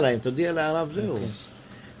 תודיע להם, תודיע לערב, זהו.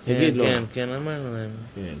 תגיד לו. כן, אמרנו להם.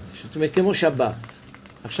 זאת אומרת, כמו שבת.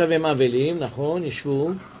 עכשיו הם אבלים, נכון,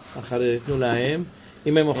 ישבו, אחרי תנו להם.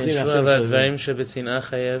 אם הם אוכלים ישבו, אבל דברים שבצנעה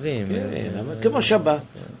חייבים. כן, כמו שבת.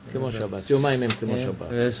 כמו שבת. יומיים הם כמו שבת.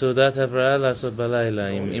 וסעודת הבראה לעשות בלילה,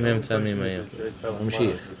 אם הם צמים היום.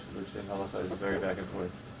 נמשיך.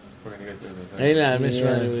 אלא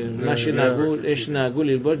מה שנהגו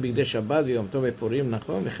ללבוש בגדי שבת ויום טוב בפורים,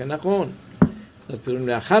 נכון? וכן נכון.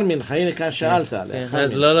 לאחר מנחה, הנה כאן שאלת.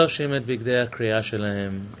 אז לא לובשים את בגדי הקריאה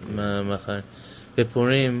שלהם מחר.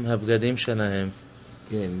 בפורים הבגדים שלהם.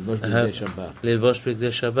 כן, ללבוש בגדי שבת. ללבוש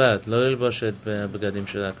בגדי שבת, לא ללבוש את הבגדים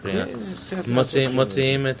של הקריאה.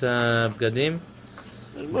 מוציאים את הבגדים?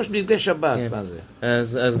 ללבוש בגדי שבת, מה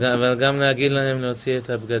זה? אבל גם להגיד להם להוציא את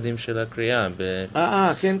הבגדים של הקריאה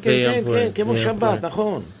כן, כמו שבת,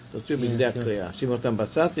 נכון. תוציאו בגדי הקריאה, שימו אותם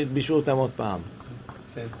בצד, תלבישו אותם עוד פעם.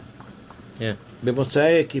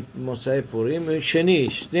 במוצאי פורים, שני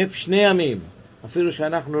ימים. אפילו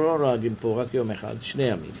שאנחנו לא נוהגים פה, רק יום אחד, 2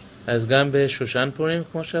 ימים. אז גם בשושן פורים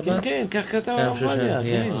כמו שבת? כן, כך כתב עובדיה,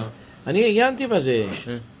 כן. אני עיינתי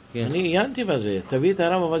בזה. תביא את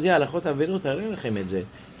הרב עובדיה, הלכות אבלות, תראה לכם את זה.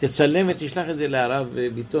 תצלם ותשלח את זה לערב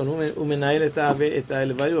ביטון, הוא מנהל את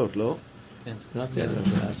הלוויות, לא? כן. נעשה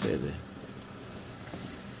את זה.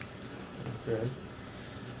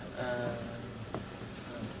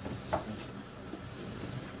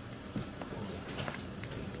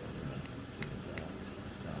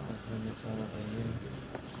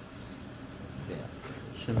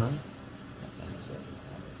 שמה?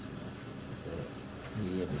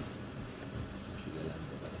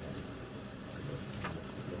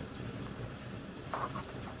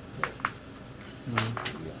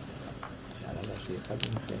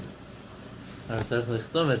 אבל צריך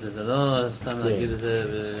לכתוב את זה, זה לא סתם להגיד את זה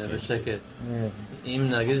בשקט. אם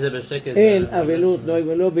נגיד את זה בשקט... אין אבלות נוהג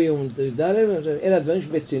ולא ביום ד' אלא דברים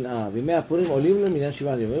שבצנעה, וימי הפורים עולים למניין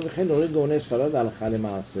 7 ימים, וכן הוריד גאוני ספרד הלכה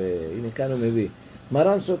למעשה. הנה כאן הוא מביא.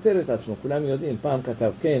 מרן סותר את עצמו, כולם יודעים, פעם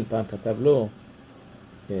כתב כן, פעם כתב לא.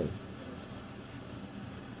 כן.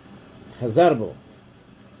 חזר בו.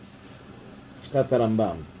 שיטת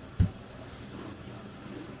הרמב"ם.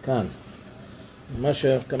 כאן. מה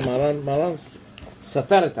שמרן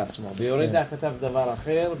סתר את עצמו, ביורדה כתב דבר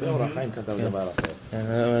אחר, באור החיים כתב דבר אחר.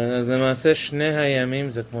 אז למעשה 2 הימים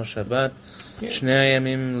זה כמו שבת, 2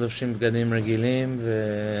 הימים לובשים בגדים רגילים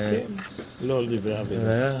לא לדברי אבלות.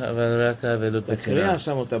 אבל רק האבלות בצנעה. בקריאה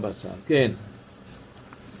שם אותה בצד, כן.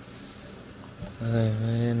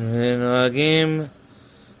 ונוהגים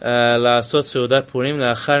לעשות סעודת פורים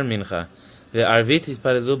לאחר מנחה. וערבית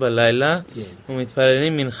התפללו בלילה,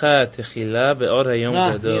 ומתפללים מנחה תחילה באור היום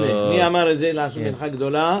גדול. מי אמר את זה לעשות מנחה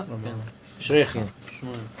גדולה? שריך.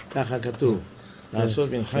 ככה כתוב.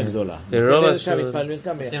 לעשות מנחה גדולה.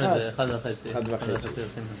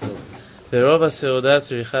 ברוב הסעודה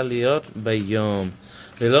צריכה להיות ביום,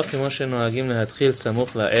 ולא כמו שנוהגים להתחיל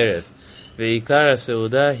סמוך לערב. ועיקר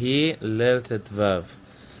הסעודה היא ליל ט"ו.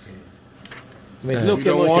 לא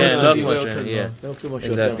כמו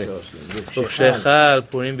וכשחל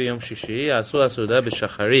פורים ביום שישי יעשו הסעודה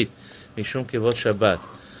בשחרית משום כבוד שבת,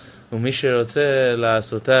 ומי שרוצה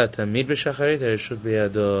לעשותה תמיד בשחרית הרשות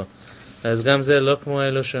בידו. אז גם זה לא כמו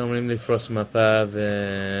אלו שאומרים לפרוס מפה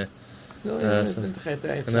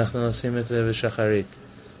אנחנו עושים את זה בשחרית.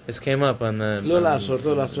 הסכם הפן לא לעשות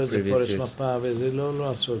את זה פורס מפה וזה לא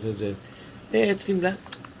לעשות את זה. צריכים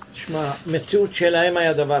תשמע, מציאות שלהם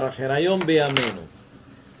היה דבר אחר. היום בימינו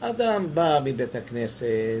אדם בא מבית הכנסת,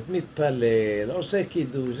 מתפלל, עושה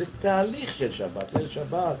קידוש, זה תהליך של שבת. ליל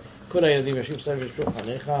שבת, כל הילדים יושבים סביב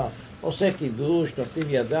שולחנך, עושה קידוש, נותנים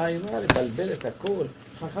ידיים, לבלבל את הכל.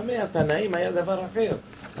 חכמי התנאים היה דבר אחר,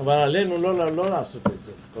 אבל עלינו לא לעשות את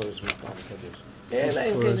זה, כל הזמן הקדוש. אלא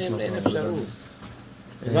אם כן אין אפשרות.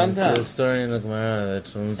 הבנת? It's a story in the Gemara that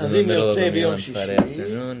someone's in אז the אם middle of יוצא the meal ביום on שישי, Friday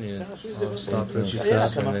afternoon, you stop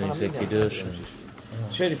and then you say Kiddush.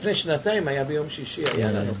 שלפני שנתיים היה ביום שישי,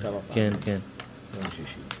 היה לנו כמה פעמים. כן. ביום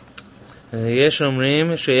שישי. יש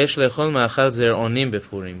אומרים שיש לאכול מאכל זרעונים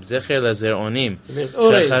בפורים, זכר לזרעונים, זאת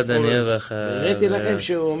אומרת, שאכל דניאל ואכל... הראיתי לכם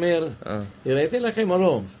שהוא אומר, הראיתי לכם או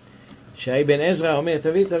לא, שהאבן עזרא אומר,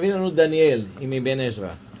 תביא לנו דניאל עם אבן עזרא.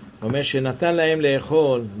 הוא אומר שנתן להם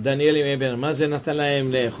לאכול, דניאל עם אבן, מה זה נתן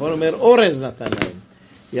להם לאכול? הוא אומר, אורז נתן להם.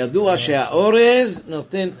 ידוע שהאורז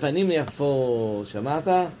נותן פנים יפות, שמעת?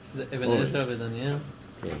 זה אבן עזרא ודניאל?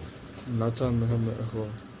 כן. נתן להם לאכול.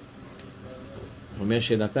 הוא אומר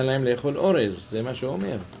שנתן להם לאכול אורז, זה מה שהוא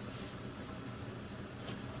אומר.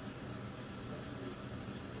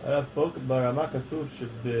 פה ברמה כתוב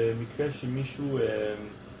שבמקרה שמישהו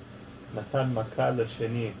נתן מכה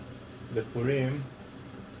לשני בפורים,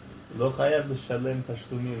 לא חייב לשלם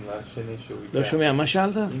תשלומים לשני שהוא איתה. לא שומע, מה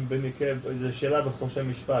שאלת? אם במקרה, זו שאלה בחושי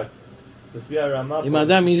משפט. לפי הרמה אם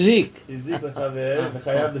האדם הזיק לחבר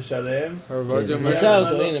וחייב לשלם, מצא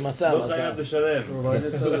אותו, הנה מצא. לא חייב לשלם.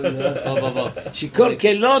 שיכור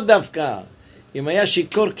כלות דווקא. אם היה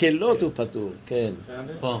שיכור כלות הוא פטור, כן.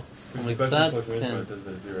 פה, הוא מקצת, כן.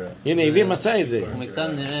 הנה, הביא מצא את זה. הוא מקצת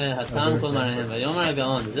נראה הטעם כל מראיהם, ויאמר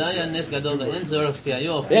הגאון, זה היה נס גדול ואין צורך, כי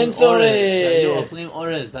היו אוכלים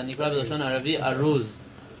אורז, הנקרא בלשון ערבי ארוז.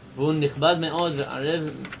 והוא נכבד מאוד וערב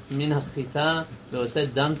מן החיטה ועושה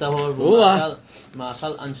דם טהור, והוא מאכל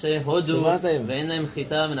אנשי הודו ואין להם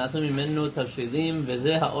חיטה ונעשו ממנו תבשילים,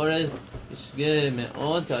 וזה האורז ישגה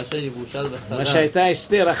מאוד כאשר יבושל בחלב. מה שהייתה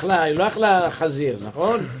אסתר אכלה, היא לא אכלה חזיר,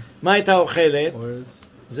 נכון? מה הייתה אוכלת?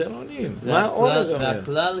 זרעונים. מה אורז אומר?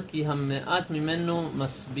 והכלל כי המעט ממנו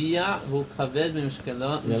משביע והוא כבד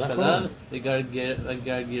במשקליו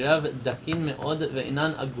וגרגיריו דקים מאוד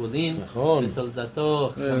ואינן עגולים,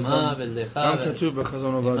 ותולדתו חמה ולחה גם כתוב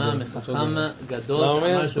בחזון עובדיה מחכם גדול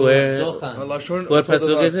שאמר שהוא דוחן. הוא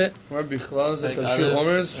הפסוק הזה? הוא אומר בכלל זה תבשיל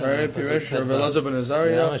אורז שהרי פירש רבי אלעזר בן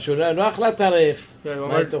עזריה. שהוא לא אכלה טרף,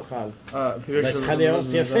 מה היא תאכל? צריכה להיות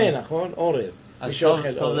יפה, נכון? אורז. אז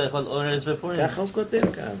טוב לאכול אורז בפורים. ככה הוא כותב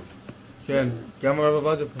כאן. כן, גם הרב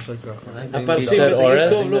עובדיה פוסק ככה. הפרסי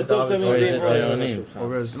טוב, לא טוב תמיד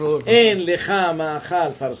אורז. אין לך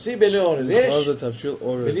מאכל פרסי בלי אורז. יש? זה תבשיל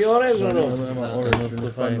אורז. בלי אורז או לא?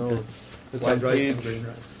 It's on page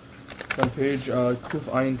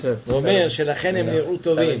קע"ט. הוא אומר שלכן הם נראו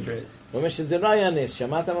טובים. הוא אומר שזה לא היה נס.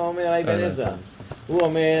 שמעת מה אומר אבן עזרא? הוא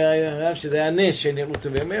אומר שזה היה נס שנראו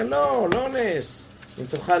טובים. הוא אומר לא נס. אם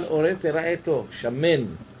תאכל אורז תראה טוב, שמן,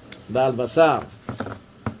 בעל בשר.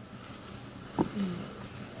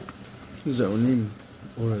 זרעונים,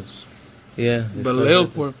 אורז. בליל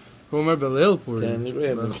פורים. הוא אומר בליל פורים. כן, אני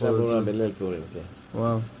רואה במשנה ברורה בליל פורים, כן.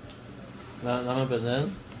 וואו. למה בליל?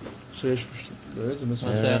 שיש פשוט, זה מה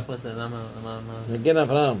שייך לזה? למה? נגן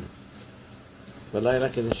אברהם. בלילה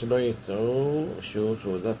כדי שלא יטעו שהוא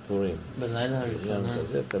סעודת פורים. בלילה הראשונה.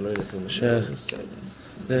 זה תלוי לפעמים.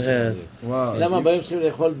 למה באים צריכים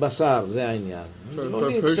לאכול בשר? זה העניין. לא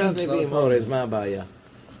נמצא נביאים אורז, מה הבעיה?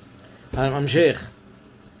 המשך.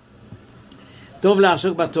 טוב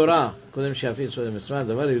לעסוק בתורה, קודם שיפיץ עוד מצוות,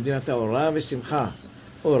 דבר יהודים את האורה ושמחה.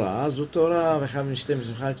 אורה זו תורה, וחייב נשתה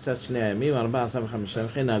משמחה קצת 2 ימים, 14 ו5,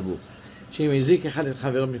 וכן נהגו. שאם הזיק אחד את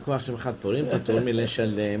חברו מכוח שמחת פורים, פטור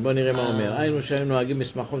מלשלם. בוא נראה מה אומר. היינו שהיו נוהגים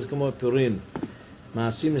בשמחות כמו פורים,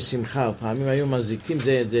 מעשים לשמחה, ופעמים היו מזיקים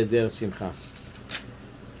זה את זה דרך שמחה.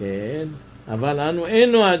 כן, אבל אנו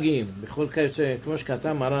אין נוהגים, בכל כיוצא, כמו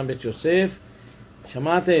שכתב מרן בית יוסף,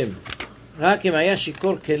 שמעתם? רק אם היה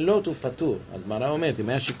שיכור כלות הוא פטור. הגמרא אומרת, אם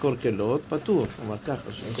היה שיכור כלות, פטור. אבל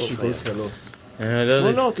ככה, שיכור כלות.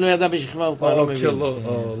 לא ידע בשכבה, הוא כבר לא מבין.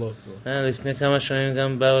 לפני כמה שנים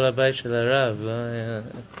גם באו לבית של הרב, לא היה...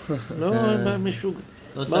 לא, משהו...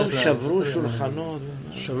 באו שברו שולחנות.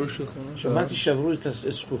 שברו שולחנות? שמעתי שברו את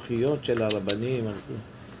הזכוכיות של הרבנים.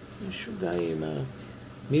 משוגעים.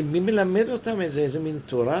 מי מלמד אותם איזה מין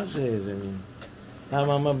תורה זה? איזה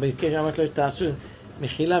מין... בקש אמרתי לו, תעשו...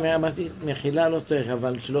 מחילה לא צריך,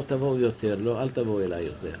 אבל שלא תבואו יותר, לא, אל תבואו אליי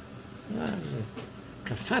יותר.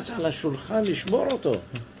 קפץ על השולחן לשבור אותו.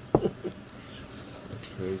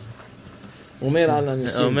 אומר על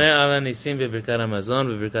הניסים. אומר על הניסים בברכת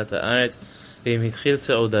המזון, בברכת הארץ, ואם התחיל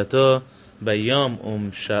סעודתו, ביום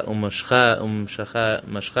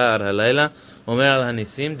ומשכה עד הלילה, אומר על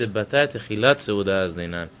הניסים, דבתה תחילת סעודה אז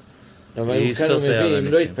דינן. אבל הוא כאן מביא,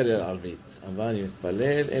 אם לא יתפלל ערבית, אבל אני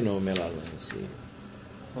מתפלל, אינו אומר על הניסים.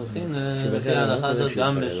 הולכים לפי ההלכה הזאת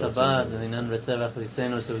גם בשבת, לעניין רצה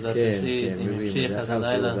והחליצנו סעודה שלישית, אם המשיך עד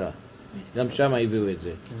הלילה. גם שם הביאו את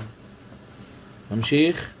זה.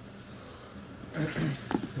 ממשיך.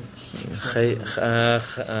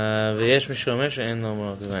 ויש מי שאומר שאין לו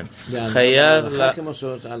אומר כיוון. חייב... ההלכה כמו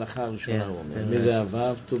זאת, ההלכה הראשונה הוא אומר. מזה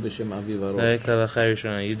אביו, ט"ו בשם אביו הראש. זה ההלכה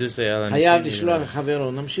הראשונה, ידוסי על הניסים. חייב לשלוח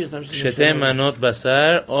לחברו, נמשיך. שתי מנות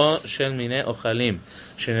בשר או של מיני אוכלים,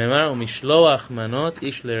 שנאמר ומשלוח מנות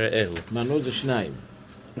איש לרעהו. מנות זה שניים.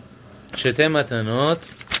 שתי מתנות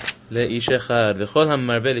לאיש אחד, וכל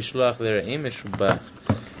המרבה לשלוח לרעים משובח.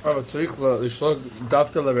 אבל צריך לשלוח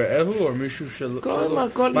דווקא לרעהו או מישהו של...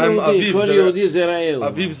 כל יהודי זה רעהו.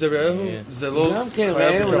 אביו זה רעהו? זה לא גם כן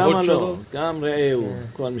רעהו, למה לא? גם רעהו,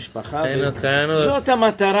 כל משפחה. זאת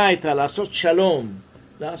המטרה הייתה, לעשות שלום.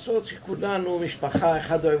 לעשות שכולנו משפחה,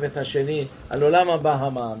 אחד אוהב את השני. הלוא למה בא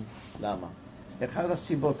המן? למה? אחד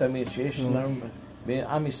הסיבות תמיד שיש לנו,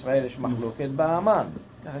 בעם ישראל יש מחלוקת בא המן.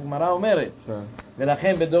 כך הגמרא אומרת.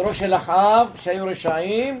 ולכן בדורו של אחאב, שהיו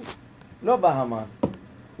רשעים, לא בא המן.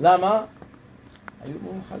 למה? היו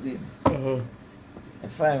מאוחדים.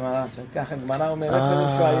 אפרים, ככה הגמרא אומרת,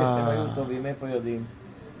 איפה הם היו טובים, איפה יודעים?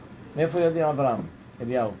 מאיפה יודעים אברהם?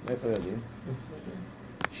 אליהו, מאיפה יודעים?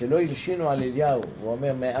 שלא הלשינו על אליהו, הוא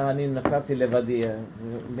אומר, 100 אני נתתי לבדי,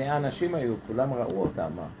 100 אנשים היו, כולם ראו אותם,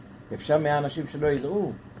 מה? אפשר 100 אנשים שלא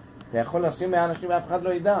ידעו? אתה יכול לשים 100 אנשים ואף אחד לא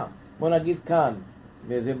ידע. בוא נגיד כאן,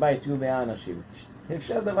 באיזה בית יהיו 100 אנשים.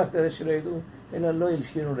 אפשר דבר כזה שלא ידעו, אלא לא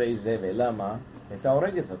הלשינו לאיזבל, למה? הייתה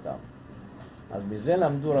הורגת אותם. אז מזה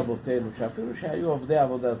למדו רבותינו, שאפילו שהיו עובדי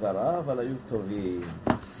עבודה זרה, אבל היו טובים.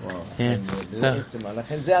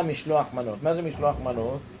 לכן זה המשלוח מנות. מה זה משלוח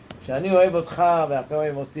מנות? שאני אוהב אותך ואתה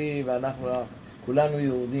אוהב אותי, ואנחנו כולנו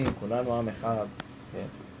יהודים, כולנו עם אחד.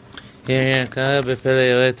 ככה בפלא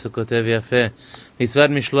יועץ הוא כותב יפה, מצוות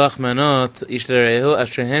משלוח מנות איש לרעהו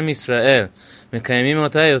אשר הם ישראל, מקיימים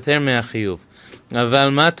אותה יותר מהחיוב. אבל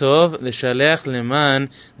מה טוב לשלח למען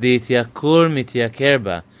דהתייקור מתייקר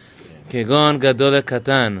בה, כגון גדול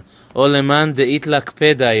לקטן, או למען דאית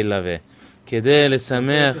לקפדה ילווה, כדי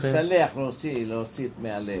לשמח... תסלח, להוציא את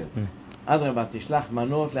מהלב. אדרבה, תשלח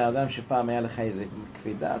מנות לאדם שפעם היה לך איזה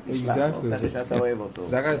כפידה, תשלח אותה שאתה אוהב אותו.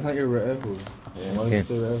 That guy's not your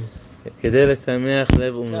רעהו. כדי לשמח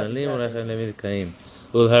לב אומללים ולכן לב נדכאים,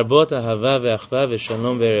 ולהרבות אהבה ואחווה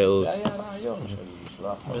ושלום ורעות. זה היה הרעיון של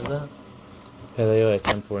לשלוח מנות. פלא יועץ,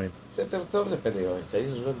 אין פורים. ספר טוב לפלא יועץ,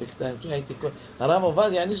 הייתי זוכר בכתב, הרב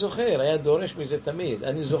עובדיה, אני זוכר, היה דורש מזה תמיד,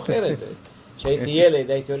 אני זוכר את זה. כשהייתי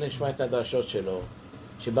ילד, הייתי הולך לשמוע את הדרשות שלו,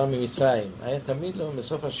 שבא ממצרים. היה תמיד לו,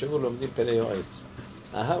 בסוף השיעור לומדים פלא יועץ.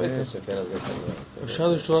 אהב את הספר הזה. אפשר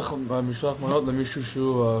לשלוח במשלוח מנות למישהו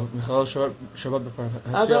שהוא מחלל שבת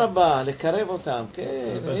בפרהסיה? אדרבה, לקרב אותם,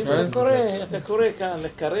 כן. אתה קורא כאן,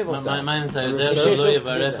 לקרב אותם. מה אם אתה יודע שלא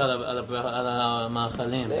יברך על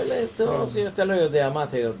המאכלים? טוב, אתה לא יודע, מה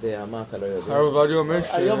אתה יודע, מה אתה לא יודע. הרב עובדיה אומר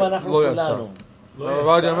היום אנחנו כולנו. הרב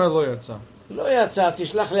עובדיה אומר לא יצא. לא יצא,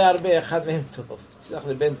 תשלח להרבה, אחד מהם טוב. תשלח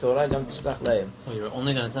לבן תורה, גם תשלח להם.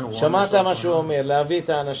 שמעת מה שהוא אומר, להביא את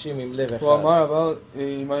האנשים עם לב אחד. הוא אמר, אבל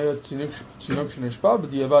אם היה צינוק שנשפע,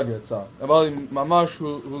 בדיעבד יצא. אבל ממש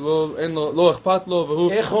הוא לא אכפת לו,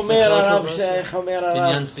 והוא... איך אומר הרב,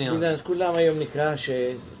 כולם היום נקרא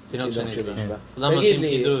שצינוק שנשפע. תגיד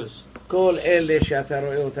לי, כל אלה שאתה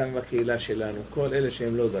רואה אותם בקהילה שלנו, כל אלה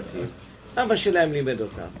שהם לא דתיים, אבא שלהם לימד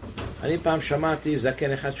אותם. אני פעם שמעתי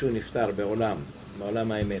זקן אחד שהוא נפטר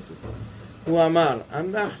בעולם האמת. הוא אמר,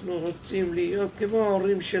 אנחנו רוצים להיות כמו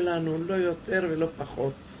ההורים שלנו, לא יותר ולא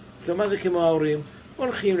פחות. זאת אומרת, זה כמו ההורים,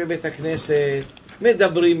 הולכים לבית הכנסת,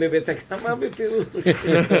 מדברים בבית הכנסת, מה בפירוש?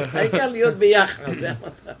 העיקר להיות ביחד, זה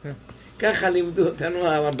המטרה. ככה לימדו אותנו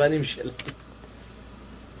הרבנים שלנו.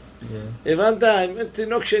 הבנת?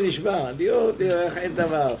 תינוק שנשבע, להיות, אין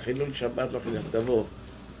דבר, חילול שבת לא חילול, תבוא.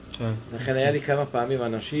 לכן היה לי כמה פעמים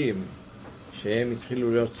אנשים שהם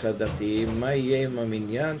התחילו להיות קצת דתיים, מה יהיה עם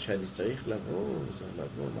המניין שאני צריך לבוא,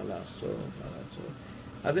 מה לעשות.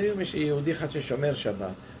 עד היום יש יהודי אחד ששומר שבת,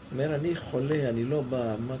 אומר, אני חולה, אני לא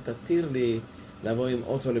בא, מה תתיר לי לבוא עם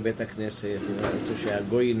אוטו לבית הכנסת, עם אוטו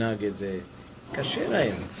שהגוי ינהג את זה. קשה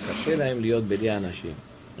להם להיות בלי אנשים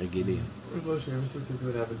רגילים.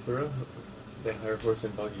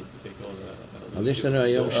 אז יש לנו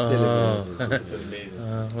היום שתי לבנות.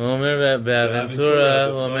 הוא אומר באבנטורה,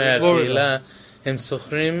 הוא אומר הקהילה, הם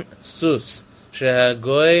שוכרים סוס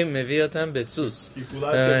שהגוי מביא אותם בסוס. כי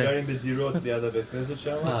כולם גרים בדירות ליד הבית כנסת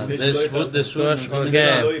שם. זה שבות דשבות.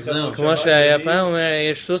 כן, כמו שהיה פעם, אומר,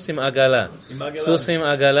 יש סוס עם עגלה. סוס עם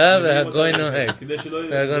עגלה והגוי נוהג.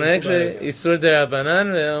 והגוי נוהג שאיסור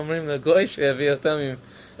דרבנן, ואומרים לגוי שיביא אותם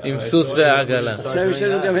עם סוס ועגלה. עכשיו יש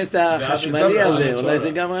לנו גם את החשמלי הזה, אולי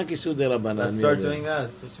זה גם רק איסור דרבנן.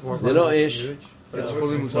 זה לא אש.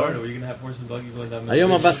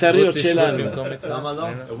 היום הבטריות שלנו.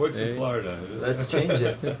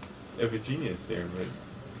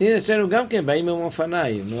 הנה אצלנו גם כן באים עם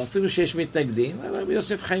אופניים, אפילו שיש מתנגדים, אבל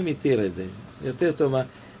יוסף חיים התיר את זה, יותר טוב.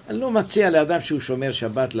 אני לא מציע לאדם שהוא שומר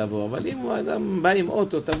שבת לבוא, אבל אם הוא אדם בא עם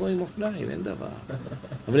אוטו, תבוא עם אופניים, אין דבר.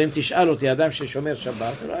 אבל אם תשאל אותי, אדם ששומר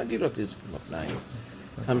שבת, לא אגיד אותי את זה עם אופניים.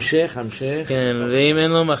 המשך. כן, ואם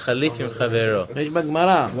אין לו מחליף עם חברו. יש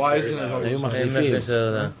בגמרא, היו מחליפים.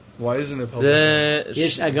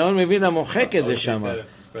 יש, הגאון מבין המוחק את זה שם.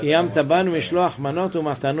 קיימת בנו משלוח מנות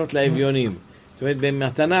ומתנות לאביונים. זאת אומרת,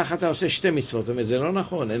 במתנה אחת אתה עושה 2 מצוות. זאת אומרת, זה לא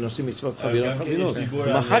נכון, אין עושים מצוות חבילות. הוא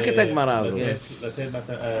מחק את הגמרא הזאת. לתת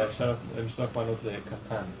משלוח מנות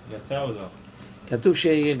לקטן, יצא או לא? כתוב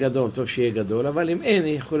שיהיה גדול, טוב שיהיה גדול, אבל אם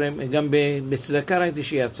אין, גם בצדקה ראיתי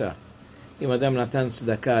שיצא. אם אדם נתן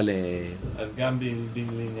צדקה אז גם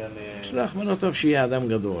בעניין... משלוח מנות טוב שיהיה אדם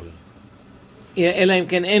גדול. אלא אם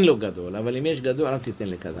כן אין לו גדול, אבל אם יש גדול, אל תיתן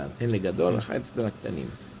לקטן, תן לגדול, אחרי תיתן לקטנים.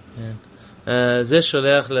 זה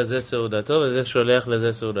שולח לזה סעודתו, וזה שולח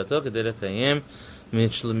לזה סעודתו, כדי לקיים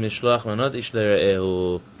משלוח מנות איש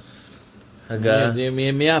לרעהו.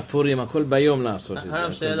 מהפורים, הכל ביום לעשות את זה.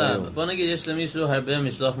 הרב שאלה, בוא נגיד יש למישהו הרבה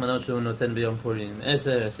משלוח מנות שהוא נותן ביום פורים,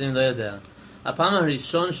 10, 20, לא יודע. הפעם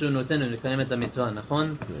הראשון שהוא נותן הוא לקיים את המצווה,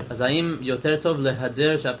 נכון? אז האם יותר טוב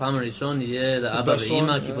להדר שהפעם הראשון יהיה לאבא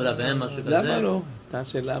ואמא, כיבוד אביהם, משהו כזה? למה לא?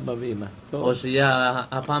 תעשה לאבא ואמא. או שיהיה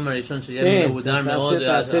הפעם הראשון שיהיה מהודר מאוד.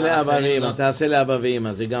 תעשה לאבא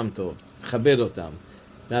ואמא, זה גם טוב. תכבד אותם.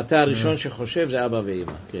 ואתה הראשון שחושב זה אבא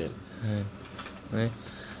ואמא, כן.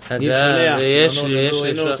 יש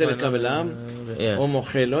אינו רוצה לקבלם, או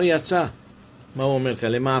מוכל, לא יצא. מה הוא אומר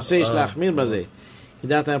כאן? למעשה יש להחמיר בזה.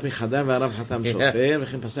 ידעת הרב חדה והרב חתם סופר,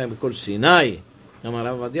 וכן פסק בכל סיני. גם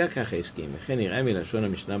הרב עובדיה ככה הסכים. וכן נראה מלשון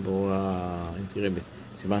המשנה ברורה, אם תראה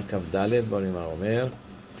בסימן כ"ד, בוא נאמר אומר,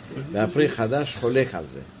 והפרי חדש חולק על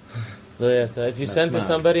זה. לא יצא. If you send to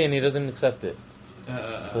somebody and he doesn't accept it.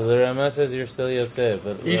 So the Rama says you're still יוצא.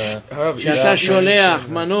 כשאתה שולח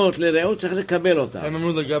מנות לרעהו צריך לקבל אותה. הם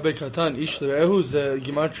אמרו לגבי קטן, איש לרעהו זה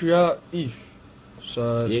גימטריה איש.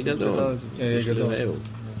 יהיה גדול. איש לרעהו.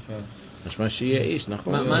 משמע שיהיה איש,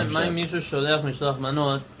 נכון? מה אם מישהו שולח משלוח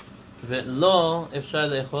מנות ולא אפשר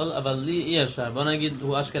לאכול, אבל לי אי אפשר? בוא נגיד,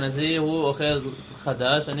 הוא אשכנזי, הוא אוכל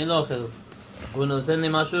חדש, אני לא אוכל. הוא נותן לי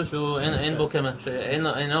משהו שהוא אין בו קמח,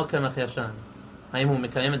 שאינו קמח ישן. האם הוא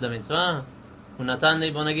מקיים את המצווה? הוא נתן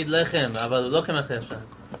לי, בוא נגיד, לחם, אבל הוא לא קמח ישן.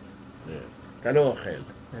 אתה לא אוכל.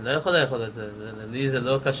 אני לא יכול לאכול את זה, לי זה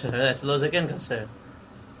לא קשר, אצלו זה כן קשר.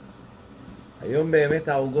 היום באמת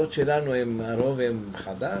העוגות שלנו הם הרוב הם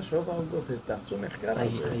חדש, רוב העוגות תעשו מחקר.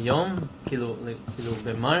 היום? כאילו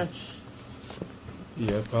במרץ'?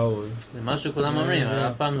 זה משהו כולם אומרים,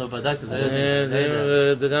 אף פעם לא בדקתי, לא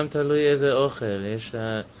יודע. זה גם תלוי איזה אוכל, יש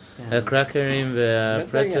הקרקרים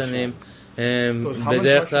והפרצנים,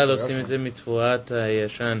 בדרך כלל עושים את זה מתבואת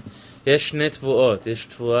הישן. יש 2 תבואות, יש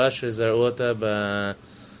תבואה שזרעו אותה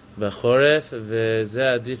בחורף,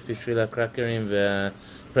 וזה עדיף בשביל הקרקרים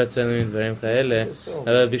והפרצלים ודברים כאלה,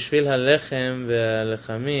 אבל בשביל הלחם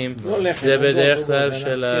והלחמים זה בדרך כלל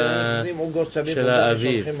של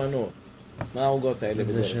האביב. מה העוגות האלה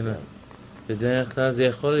בדרך כלל? בדרך כלל זה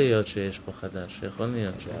יכול להיות שיש פה חדש, יכול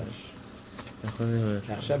להיות שיש.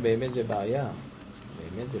 עכשיו באמת זה בעיה.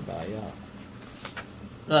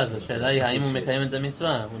 לא, אז השאלה היא האם הוא מקיים את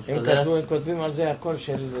המצווה. הם כותבים על זה הכל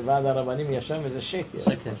של ועד הרבנים ישן וזה שקר.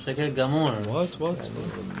 שקר גמור.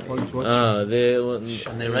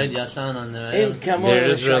 נרד ישן, אין כמוהו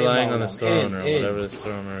רשעים בעולם.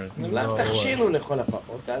 לא תכשילו לכל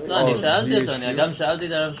הפחות. לא, אני שאלתי אותו, אני גם שאלתי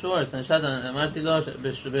את הרב שוורץ, אמרתי לו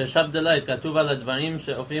בשבדלית כתוב על הדברים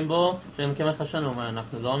שהופיעים בו שהם קמח ישן, הוא אומר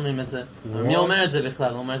אנחנו לא אומרים את זה. מי אומר את זה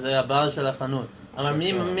בכלל? הוא אומר זה הבעל של החנות. אבל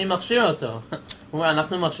מי מכשיר אותו? הוא אומר,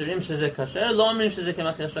 אנחנו מכשירים שזה כשר, לא אומרים שזה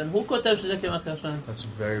קמח ישן. הוא כותב שזה קמח ישן. That's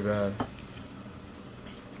very bad.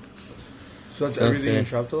 So that's everything in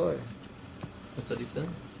Shabtai?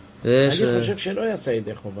 אני חושב שלא יצא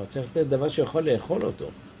ידי חובה. צריך לתת דבר שיכול לאכול אותו.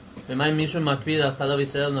 ומה אם מישהו מקפיד על חלב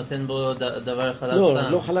ישראל נותן בו דבר חלב לא,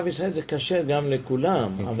 סתם? לא חלב ישראל זה קשה גם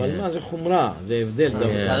לכולם, אבל מה זה חומרה, זה הבדל.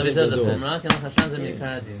 חלב ישראל זה חומרה, כן חשן זה מעיקר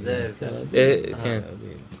הדין, זה כן.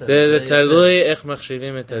 זה תלוי איך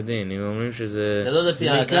מחשיבים את הדין, אם אומרים שזה... זה לא לפי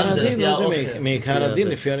האדם, זה לפי האוכל. מעיקר הדין,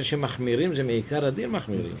 לפי אלה שמחמירים, זה מעיקר הדין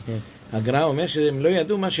מחמירים. הגר"א אומר שהם לא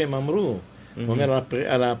ידעו מה שהם אמרו. הוא אומר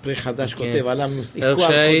על הפרי חדש כותב, על המסיקו,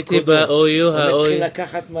 כשהייתי ב-OU, הוא מתחיל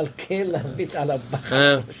לקחת מלכה להביט על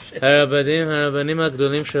הבחר. הרבנים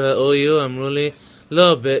הגדולים של ה-OU אמרו לי,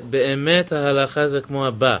 לא, באמת ההלכה זה כמו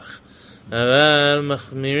הבח, אבל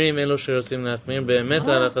מחמירים אלו שרוצים להחמיר, באמת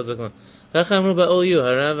ההלכה זה כמו... ככה אמרו ב-OU,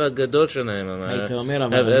 הרב הגדול שלהם אמר. היית אומר,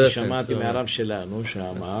 אבל אני שמעתי מהרב שלנו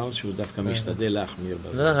שאמר שהוא דווקא משתדל להחמיר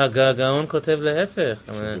בזה. לא, הגאון כותב להפך.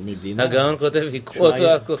 הגאון כותב, היכו אותו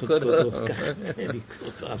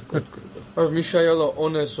על קודקודו. אבל מי שהיה לו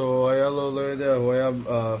אונס או היה לו, לא יודע, הוא היה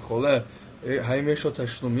חולה, האם יש לו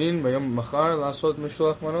תשלומים ביום מחר לעשות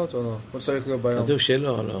משלוח מנות או לא? הוא צריך להיות ביום? כתוב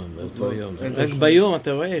שלא, לא, באותו יום. רק ביום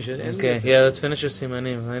אתה רואה שאין... כן, let's finish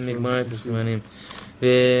הסימנים, נגמר את הסימנים.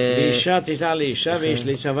 ואישה תשלח לאישה ואיש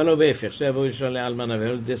לאישה, אבל לא בהפך, שיבואו לשאול לאלמנה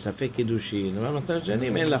ולא לידי ספק קידושין, אבל מתי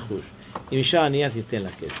שנים אין לה חוש. אם אישה ענייה תיתן לה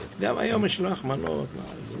כסף. גם היום משלוח מנות,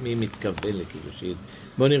 מי מתכוון לקידושין?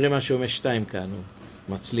 בואו נראה מה שאומר 2 כאן,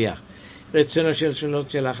 הוא מצליח. רצונו של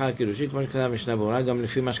שאלות של אחר קידושין, כמו שכתב משנה ברורה, גם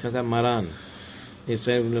לפי מה שכתב מרן.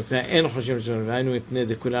 ישראל ובנותיה אין חושבים לשאלות, והיינו מפני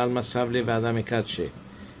דכולי עלמא סבלי ואדם מקדשי.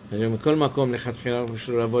 מכל מקום לכתחילה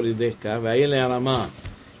שלו לבוא לידי כך, והיה להרמה.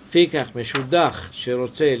 לפי כך משודח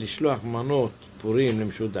שרוצה לשלוח מנות פורים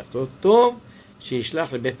למשודח טוב,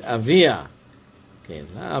 שישלח לבית אביה, כן,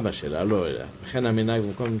 לאבא שלה, לא יודע. וכן המנהג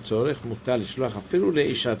במקום צורך מותר לשלוח אפילו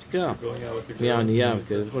לאישה עתיקה, מענייה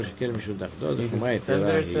וכזה, כל שכן משודח טוב, זה חומרה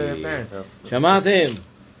יתרה היא... שמעתם?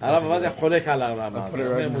 הרב עבדיה חולק על הרמה, זה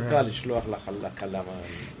אומר מותר לשלוח לכלה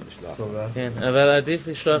לשלוח. כן, אבל עדיף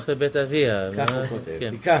לשלוח לבית אביה. כך הוא כותב.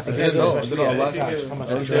 תיקח, לא, I think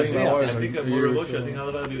Moshe, I think all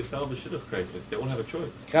about to do is sell the shidduch crisis. They won't have a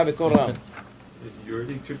choice. תיקח בכל רם. You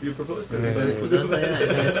proposed to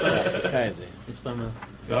תיקח את זה.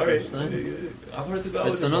 Sorry. עברת את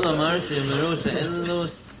העוד. רצונו לומר שיאמרו שאין לו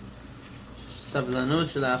סבלנות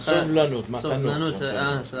של האחר... סובלנות, מתנות. סובלנות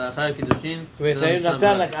של האחר הקידושין. זאת אומרת,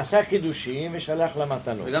 נתן, עשה קידושים ושלח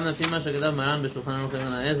למתנות. וגם לפי מה שכתב מרן בשולחן ערוך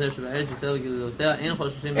אבן העזר, שבארץ ישראל וגלילותיה אין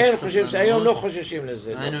חוששים... אין חושבים, היום לא חוששים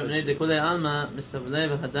לזה. היינו בני דכולי עלמא מסבלי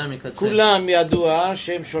והדר מקדשי. כולם ידוע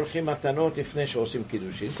שהם שולחים מתנות לפני שעושים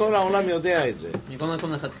קידושין. כל העולם יודע את זה. מכל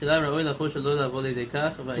מקום לכתחילה ראוי לחוש שלא לבוא לידי כך.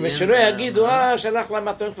 זאת אומרת, שלא יגידו, שלח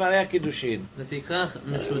למתנות כבר היה קידושין. לפיכך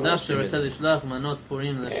משודח שרוצה לשלוח מנות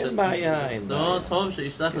פורים אין בעיה, אין בעיה. טוב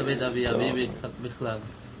שישלח לבית אבי בכלל.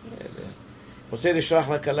 רוצה לשלוח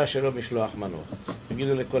לכלה שלו משלוח מנות.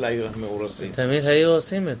 תגידו לכל העיר המאורסים. תמיד היו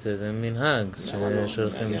עושים את זה, זה מנהג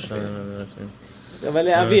ששולחים משלוח. אבל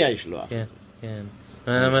לאבי הישלוח. כן, כן.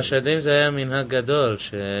 המשדים זה היה מנהג גדול,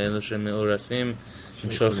 שאלו שמאורסים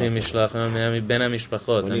שולחים משלוח בין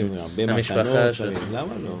המשפחות. המשפחה שלהם.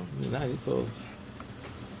 למה לא? מנהג טוב.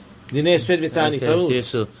 דיני הספד ותעניתאות.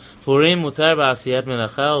 פורים מותר בעשיית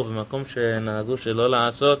מלאכה ובמקום שנהגו שלא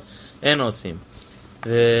לעשות אין עושים.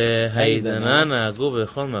 והעידנה נהגו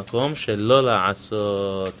בכל מקום שלא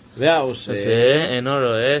לעשות. והעושה אינו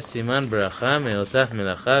רואה סימן ברכה מאותה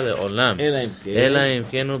מלאכה לעולם. אלא אם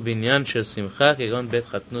כן הוא בניין של שמחה כגון בית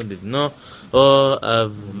חתנו לבנו או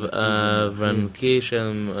אברנקי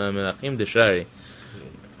של מלאכים דשרי.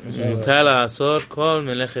 מותר לעשות כל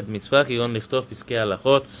מלאכת מצווה כגון לכתוב פסקי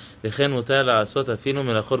הלכות, וכן מותר לעשות אפילו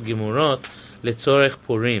מלאכות גמורות לצורך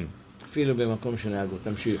פורים. אפילו במקום שנהגו,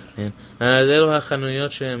 תמשיך. אז אלו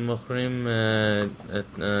החנויות שהם מוכרים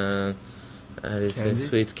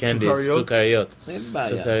sweet candies, סוכריות. אין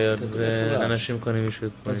בעיה. סוכריות, ואנשים קונים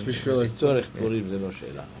בשביל לצורך פורים זה לא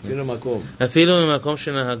שאלה. אפילו מקום. אפילו במקום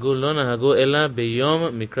שנהגו לא נהגו אלא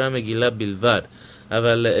ביום מקרא מגילה בלבד.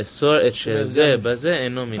 אבל לאסור את שזה בזה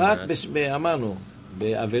אינו מנהג. רק אמרנו,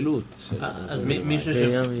 באבלות. אז מישהו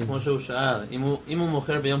כמו שהוא שאל, אם הוא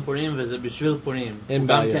מוכר ביום פורים וזה בשביל פורים,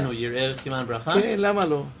 גם כן הוא יראה סימן ברכה? כן, למה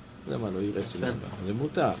לא? למה לא יראה סימן ברכה? זה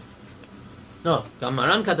מותר. לא, גם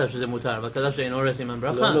מרן כתב שזה מותר, אבל כתב שאינו רואה סימן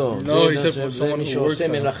ברכה. לא, זה מי שעושה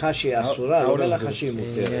מלאכה שהיא אסורה, לא מלאכה שהיא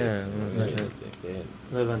מותרת.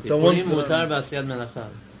 לא הבנתי. פורים מותר בעשיית מלאכה.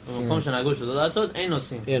 במקום שנהגו שלא לעשות, אין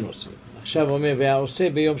עושים. אין עושים. עכשיו אומר, והעושה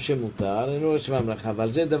ביום שמותר, אינו רואה סימן ברכה,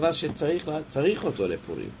 אבל זה דבר שצריך אותו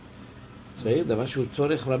לפורים. צריך דבר שהוא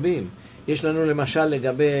צורך רבים. יש לנו למשל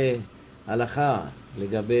לגבי הלכה,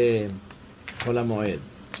 לגבי חול המועד.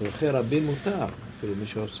 צורכי רבים מותר, אפילו מי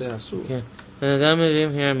שעושה אסור. כן. גם מביאים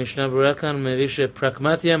המשנה ברורה כאן מביא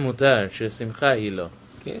שפרקמטיה מותר, ששמחה היא לא.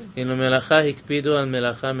 כאילו מלאכה הקפידו על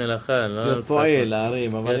מלאכה, לא על פועל,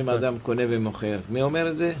 להרים, אבל אם אדם קונה ומוכר, מי אומר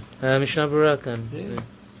את זה? המשנה ברורה כאן.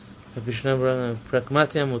 המשנה ברורה,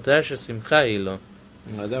 פרקמטיה מותר ששמחה היא לו.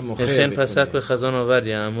 וכן פסק בחזון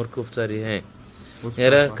עובדיה, אמור קופצריה.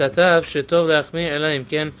 אלא כתב שטוב להחמיר, אלא אם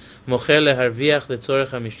כן מוכר להרוויח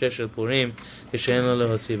לצורך המשתה של פורים, כשאין לו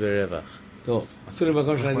להוציא ברווח. טוב, אפילו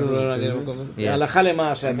במקום שנגיד לא נגיד במקום. הלכה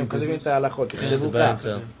למה, שאתם כותבים את ההלכות, תכתבו כך.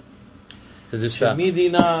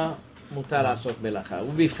 שמדינה מותר לעשות מלאכה,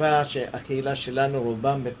 ובפרט שהקהילה שלנו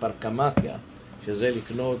רובם בפרקמטיה, שזה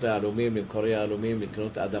לקנות העלומים, למכור העלומים,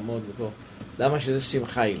 לקנות אדמות, למה שזה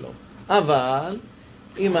שמחה היא לו. אבל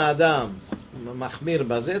אם האדם מחמיר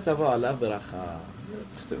בזה, תבוא עליו ברכה.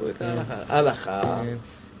 תכתבו את ההלכה.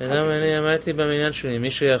 וגם אני אמרתי במניין שלי,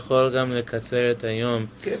 מי שיכול גם לקצר את היום,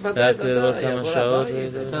 רק לראות כמה שעות.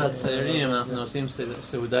 אצל הצעירים אנחנו עושים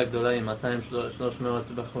סעודה גדולה עם 200-300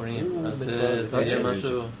 בחורים, אז זה יהיה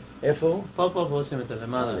משהו... איפה? פה עושים את זה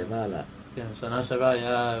למעלה. למעלה. כן, שנה שעברה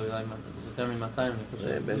היה אולי יותר מ-200.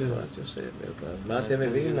 זה בפרט יוסף, מה אתם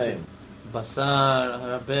מביאים להם? בשר,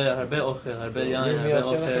 הרבה אוכל, הרבה יין, הרבה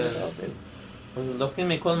אוכל. לוקחים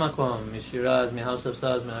מכל מקום, משירז, מהאוס אוף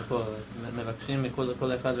סאז, מהכל. מבקשים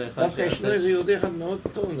מכל אחד ואחד. דווקא ישנו איזה יהודי אחד מאוד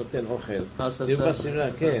טוב נותן אוכל. דיר בסירה,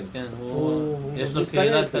 כן. יש לו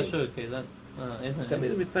קהילת קשור, קהילת...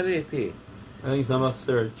 תמיד הוא מתפלא איתי. אני שם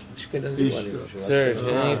סרג'. אשכנזי הוא אני חושב. סרג',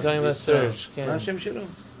 אני שם סרג', כן. מה השם שלו?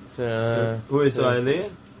 הוא ישראלי?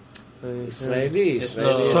 ישראלי.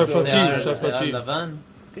 צרפתי. לבן?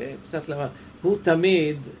 כן, קצת לבן. הוא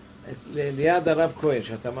תמיד... ליד הרב כהן,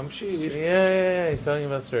 שאתה ממשיך. he's talking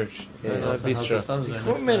about search.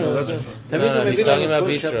 תקחו ממנו, תמיד הוא מביא לנו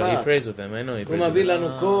כל שבת. הוא מביא לנו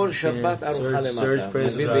כל שבת ארוחה למטה.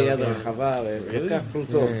 מביא ביד הרחבה, ולוקח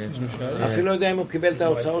פרוטות. אפילו לא יודע אם הוא קיבל את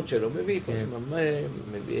ההוצאות שלו, מביא איתו.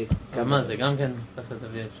 מביא כמה זה גם כן תחת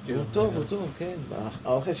אביב. הוא טוב, כן.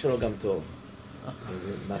 האוכל שלו גם טוב.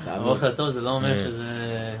 האוכל טוב זה לא אומר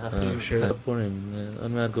שזה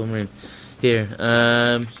עוד מעט גומרים. Here,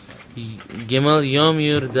 גמל יום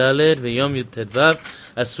י' ד' ויום י' ט"ו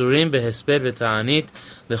אסורים בהספד ותענית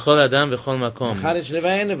לכל אדם בכל מקום. מחר יש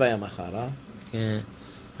לוויה, אין לוויה מחר, אה? כן.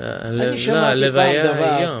 אני שמעתי פעם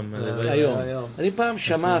דבר, היום. אני פעם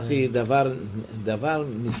שמעתי דבר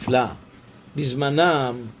נפלא.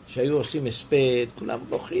 בזמנם שהיו עושים הספד, כולם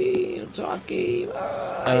בוכים, צועקים.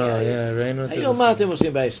 היום מה אתם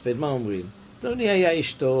עושים בהספד? מה אומרים? לא נהיה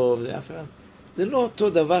איש טוב, זה לא אותו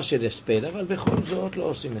דבר של הספד, אבל בכל זאת לא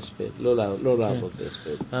עושים הספד, לא לעבוד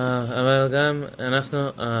בהספד. אבל גם אנחנו,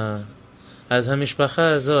 אז המשפחה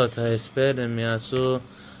הזאת, ההספד הם יעשו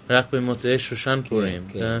רק במוצאי שושן פורים.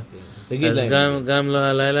 תגיד להם. אז גם לא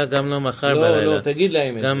הלילה, גם לא מחר בלילה. לא, תגיד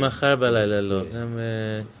להם את זה. גם מחר בלילה לא.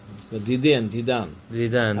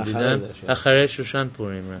 דידן. אחרי שושן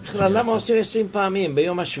פורים. בכלל, למה עושים 20 פעמים?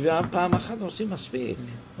 ביום השביעה פעם אחת עושים מספיק.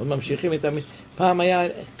 עוד ממשיכים את פעם היה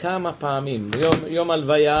כמה פעמים. יום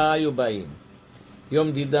הלוויה היו באים.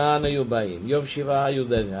 יום דידן היו באים. יום שבעה היו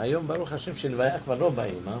באים. היום ברוך השם של הלוויה כבר לא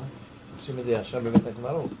באים, אה? עושים את זה עכשיו בבית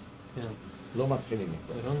הקברות. לא מתחילים.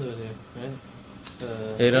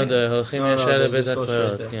 הולכים ישר לבית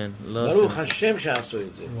הקברות, כן. ברוך השם שעשו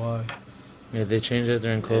את זה. Yeah, they changed it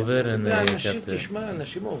during COVID and they אנשים, kept it. תשמע,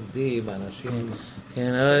 אנשים עובדים, אנשים...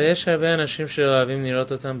 כן, אבל יש הרבה אנשים שאוהבים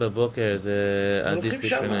לראות אותם בבוקר, זה עדיף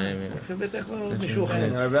בשבילם. הולכים בית הקברות, מישהו אחר.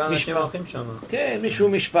 הרבה אנשים הולכים שם. כן, מישהו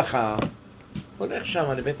משפחה. הולך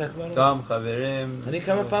שם לבית הקברות. גם חברים. אני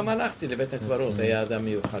כמה פעם הלכתי לבית הקברות, היה אדם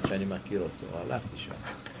מיוחד שאני מכיר אותו, הלכתי שם.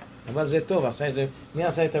 אבל זה טוב, עשה את זה, מי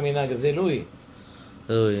עשה את המנהג הזה? לואי.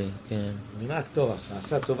 לואי, כן. מנהג טוב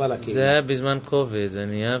עשה טובה לקהילה. זה היה בזמן קובי, זה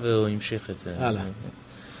נהיה והוא המשיך את זה. הלאה.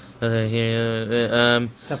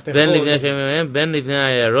 בין לבני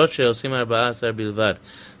העיירות שעושים 14 בלבד,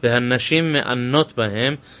 והנשים מענות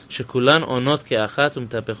בהם, שכולן עונות כאחת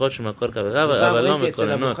ומטפחות של מקור כבדה, אבל לא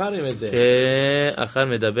מקורנות. שאחת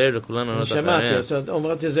מדבר וכולן עונות אחריה. אני שמעתי,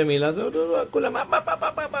 אומרת איזה מילה, כולם מה.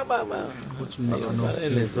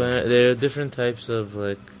 There are different types of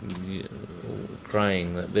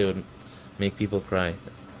crying that they would make people cry.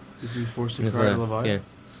 Did you force to cry Levi? כן.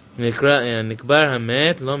 נקבר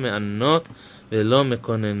המת לא מענות ולא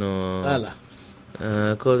מקוננות.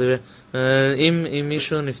 כל דברי, אם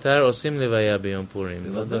מישהו נפטר עושים לוויה ביום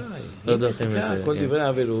פורים. לא דוחים את זה. כל דברי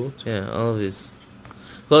אבלות. כן, always.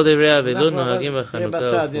 כל דברי אבלות נוהגים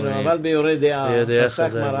בחנוכה ופורים. אבל ביורי דעה,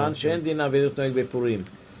 פסק מרן שאין דין אבלות נוהג בפורים.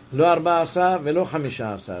 לא 14 ולא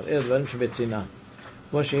 15, אלה דברים שבצנעה.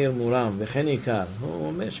 כמו שעיר מורם, וכן עיקר. הוא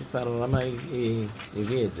אומר שכבר הרמה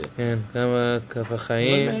הביא את זה. כן, כמה כף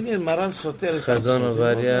החיים, מעניין, מרן סותר את חזון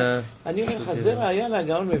עובדיה. אני אומר לך, זה ראיה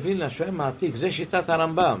לגאון מווילנה, שהוא היה מעתיק, זה שיטת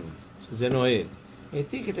הרמב"ם, שזה נוהג.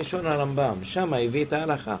 העתיק את לשון הרמב"ם, שם הביא את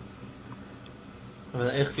ההלכה. אבל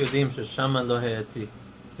איך יודעים ששמה לא העתיק?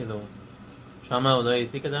 כאילו, שמה הוא לא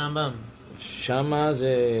העתיק את הרמב"ם? שמה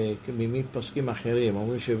זה מפוסקים אחרים,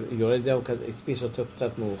 אומרים שיורד זה הוא התפיס אותו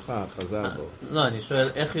קצת מאוחר, חזר בו. לא, אני שואל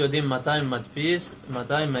איך יודעים מתי מדפיס,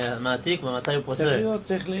 מתי מעתיק ומתי הוא פוסק.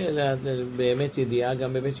 צריך באמת ידיעה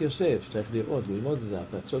גם בבית יוסף, צריך לראות, ללמוד את זה,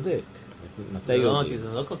 אתה צודק. מתי יודעים? לא, כי זה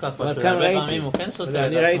לא כל כך פשוט, הרבה פעמים הוא כן סותר את עצמו.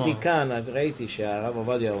 אני ראיתי כאן, ראיתי שהרב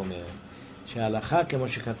עובדיה אומר שההלכה כמו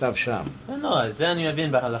שכתב שם. לא, את זה אני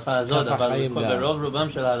מבין בהלכה הזאת, אבל ברוב רובם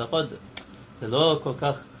של ההלכות זה לא כל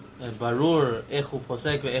כך ברור איך הוא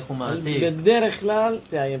פוסק ואיך הוא מעתיק. בדרך כלל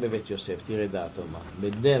תעיין בבית יוסף, תראה דעתו מה.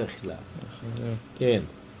 בדרך כלל. כן.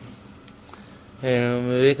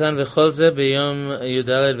 מביא כאן וכל זה ביום י"ד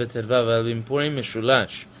וט"ו, אבל בפורים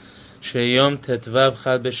משולש, שיום ט"ו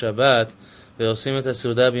חל בשבת ועושים את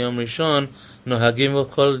הסעודה ביום ראשון, נוהגים בו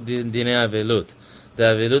כל דיני אבלות.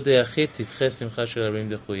 דאבלות היחיד תדחה שמחה של רבים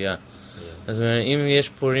דחויה. אז אם יש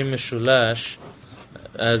פורים משולש,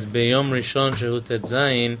 אז ביום ראשון שהוא ט"ז,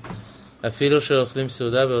 אפילו שאוכלים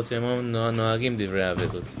סעודה באותו יום נוהגים דברי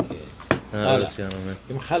אבלות.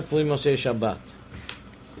 אם חל פורים מוצאי שבת.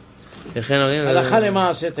 לכן הלכה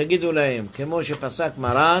למעשה, תגידו להם, כמו שפסק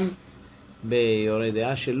מרן ביורה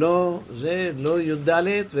דעה שלו, זה לא י"ד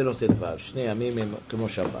ולא ט"ו, שני ימים הם כמו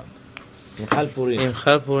שבת. אם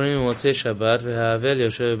חל פורים ומוצאי שבת והאבל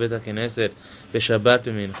יושב בבית הכנסת בשבת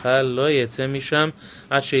במנחה, לא יצא משם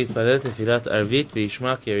עד שיתפלל תפילת ערבית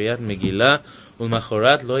וישמע קריאת מגילה,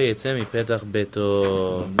 ולמחרת לא יצא מפתח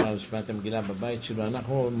ביתו. לשמוע את המגילה בבית שלו,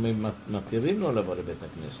 אנחנו מתירים לו לבוא לבית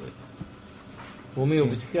הכנסת. ומי הוא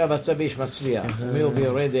בתקרא בצבי איש מצליח, ומי הוא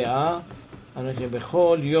ביורה דעה, אנחנו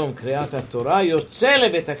בכל יום קריאת התורה יוצא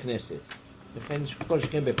לבית הכנסת. וכן כל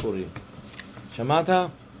שכן בפורים. שמעת?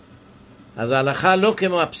 אז ההלכה לא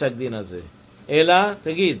כמו הפסק דין הזה, אלא,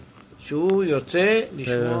 תגיד, שהוא יוצא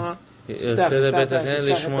לשמוע, יוצא לבית הכנסת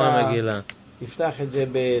לשמוע מגילה. תפתח את זה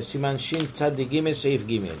בסימן שין צד ג' סעיף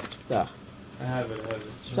ג', תפתח.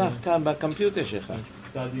 תפתח כאן בקמפיוטר שלך.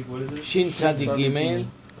 שין צד ג',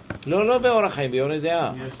 לא באורח חיים, ביורה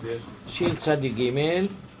דעה. שין צד ג'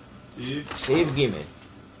 סעיף ג'.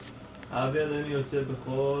 האבל אני יוצא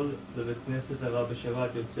בכל בבית כנסת הרב בשבת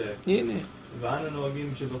יוצא. הנה. ואנו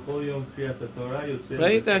נוהגים שבכל יום קריאת התורה יוצא...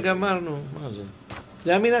 ראית, גמרנו, מה זה?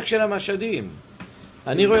 זה המנהג של המשדים.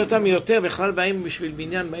 אני רואה אותם יותר, בכלל באים בשביל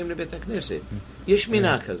בניין, באים לבית הכנסת. יש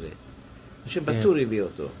מנהג כזה, שבטור הביא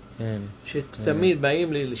אותו. שתמיד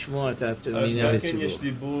באים לי לשמוע את המניין לציבור. אז כן יש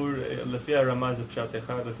דיבור, לפי הרמה זה פשט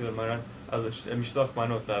אחד, לפי המרן, על משלוח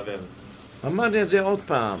מנות לאבל. אמרתי את זה עוד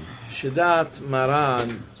פעם, שדעת מרן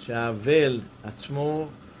שהאבל עצמו,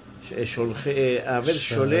 האבל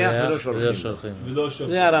שולח ולא שולחים.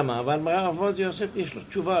 זה הרמה, אבל אבות יוסף יש לו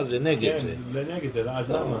תשובה על זה, נגד זה. כן, נגד זה,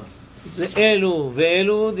 אז למה? זה אלו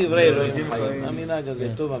ואלו דברי אלוהים חיים. המנהג הזה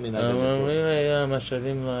טוב, המנהג הזה טוב. אומרים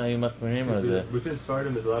המשדים היו מחמירים על זה.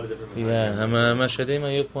 המשדים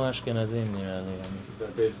היו כמו אשכנזים נראה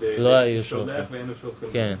לי. לא היו שולחים.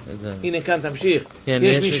 כן, הנה כאן תמשיך. כן,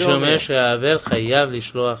 יש מי שאומר שהאבל חייב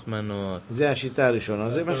לשלוח מנות. זה השיטה הראשונה,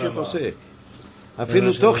 זה מה שפוסק.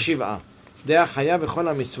 אפילו תוך 7. דעה חיה בכל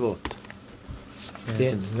המצוות.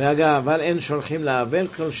 כן, ואגב, אבל אין שולחים לאבל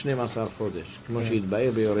כל 12 חודש, כמו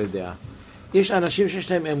שהתבאר ביורה דעה. יש אנשים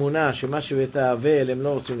שיש להם אמונה שמה שבית האבל הם לא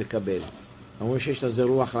רוצים לקבל. אמרו שיש לזה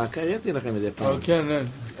רוח רק, הראיתי לכם את זה פעם. כן,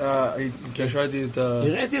 קשרתי את ה...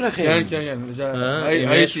 הראיתי לכם. כן. אם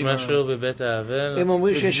יש משהו בבית האבל... הם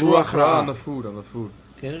אומרים שיש רוח רע. על הפוד.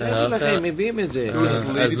 כן, ראיתי לכם, מביאים את זה.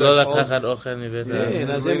 אז לא לקחת אוכל מבית האבל.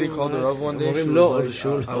 כן, אז הם אומרים לא,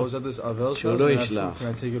 שהוא לא ישלח.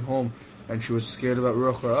 And she was scared about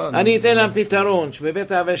רוח רעה. אני אתן להם פתרון,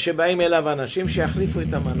 שבבית האבל שבאים אליו אנשים שיחליפו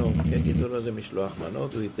את המנות, יגידו לו זה משלוח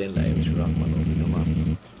מנות, הוא ייתן להם משלוח מנות.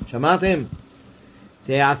 שמעתם?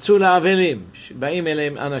 תיעצו לאבלים, שבאים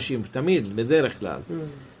אליהם אנשים, תמיד, בדרך כלל.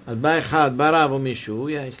 אז בא אחד, בא רב או מישהו,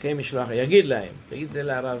 יגיד להם, תגיד זה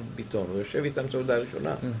לרב ביטון, הוא יושב איתם סעודה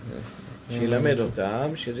ראשונה. שילמד אותם,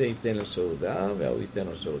 שזה ייתן לו סעודה, והוא ייתן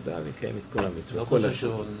לו סעודה, ויקיים את כל המצוות. לא חושב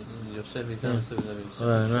שהוא יושב איתם סעודה.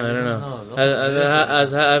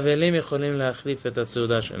 אז האבלים יכולים להחליף את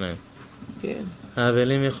הסעודה שלהם. כן.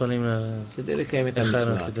 האבלים יכולים כדי לקיים את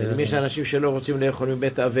המצוות. אם יש אנשים שלא רוצים לאכול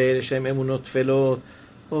מבית האבל, יש להם אמונות תפלות,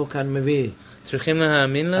 או כאן מביא. צריכים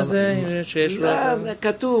להאמין לזה שיש לו...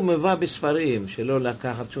 כתוב, מבוא בספרים, שלא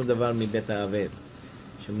לקחת שום דבר מבית האבל.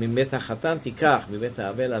 שמבית החתן תיקח, מבית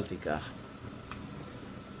האבל אל תיקח.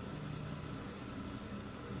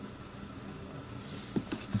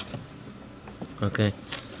 אוקיי.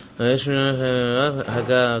 יש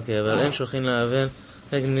הגה, אוקיי, אבל אין שולחים לאבל.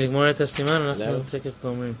 נגמור את הסימן, אנחנו תקף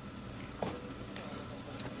גומרים.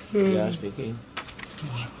 יאש ביקי.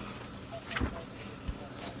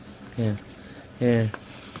 כן.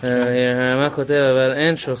 הרמה כותב, אבל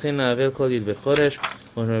אין שולחים לאבל כל י' בחודש,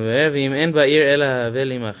 ואם אין בעיר אלא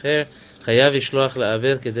האבל עם אחר, חייב לשלוח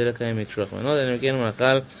לאבל כדי לקיים משלוח מנות, אלא אם כן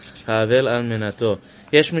מאכל האבל על מנתו.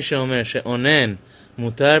 יש מי שאומר שאונן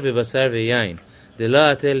מותר בבשר ויין,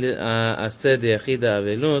 דלא אתל עשה דיחיד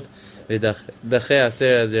האבלות, ודחה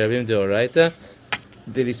עשר דרבים דאורייתא,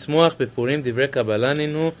 דלשמוח בפורים דברי קבלה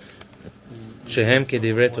נינו, שהם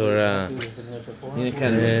כדברי תורה. הנה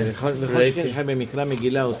כאן, בכל שכן שחי במקרא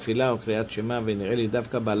מגילה או תפילה או קריאת שמע, ונראה לי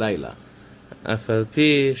דווקא בלילה. אף על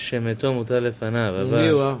פי שמתו מוטל לפניו, אבל...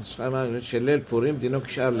 ומיהו, שליל פורים דינו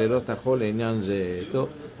כשאר לילות החול לעניין זה טוב.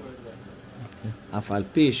 אף על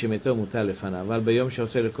פי שמתו מוטל לפניו, אבל ביום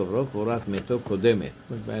שרוצה לקוברו, קבורת מתו קודמת.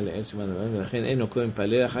 ולכן אינו קודם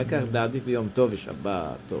פליל, אחר כך דעדיף ביום טוב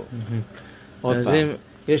ושבת טוב. עוד פעם,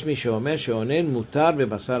 יש מי שאומר שאונן מותר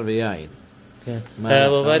בבשר ויין. כן,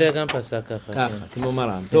 הרב עובדיה גם פסק ככה. ככה, כמו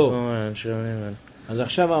מרן. טוב. כמו מרן, שאונן. אז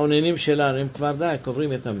עכשיו האוננים שלנו, הם כבר די,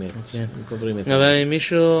 קוברים את המת. אבל אם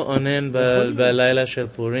מישהו אונן בלילה של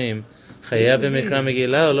פורים, חייב במקרא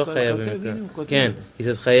מגילה או לא חייב במקרא? כן,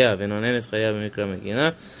 זה חייב, ונאונן חייב במקרא מגילה,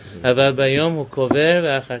 אבל ביום הוא קובר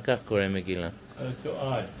ואחר כך קורא מגילה.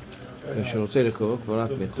 כשרוצה לקרוא קבורת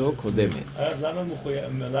מתו קודמת. למה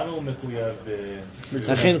הוא מחויב?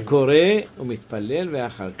 לכן קורא ומתפלל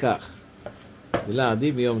ואחר כך.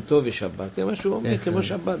 ולעדי ביום טוב ושבת. זה מה שהוא אומר, כמו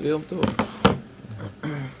שבת ביום טוב.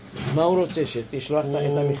 מה הוא רוצה? שתשלח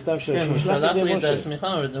את המכתב שלו? כן, הוא שלח לי את הסמיכה,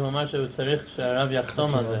 הוא אמר שהוא צריך שהרב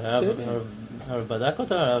יחתום על זה. הרב בדק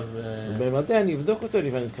אותו, הרב... במדי אני אבדוק אותו,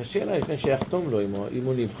 ואני אתקשר לה לפני שיחתום לו אם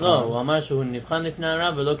הוא נבחן. לא, הוא אמר שהוא נבחן לפני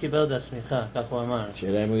הרב ולא קיבל את הסמיכה, כך הוא אמר.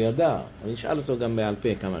 שאלה אם הוא ידע. אני אשאל אותו גם בעל פה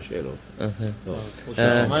כמה שאלות. הוא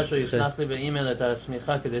אמר שהוא ישלח לי באימייל את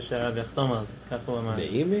הסמיכה כדי שהרב יחתום על זה, כך הוא אמר.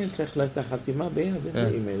 באימייל? צריך לה את החתימה ביד, איזה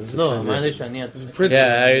אימייל? לא, אמר לי שאני... Yeah, how are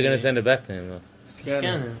you going to send it back to him?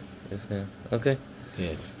 סקנר. אוקיי.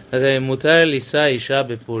 אז מותר לישא אישה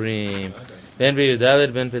בפורים, בין בי"ד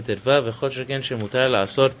בין בט"ו, וכל שכן שמותר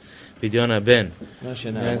לעשות פדיון הבן.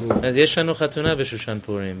 אז יש לנו חתונה בשושן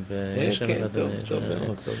פורים. כן, טוב.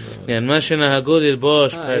 כן, מה שנהגו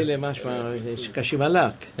ללבוש... אלה משמע, קשים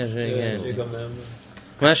עלק.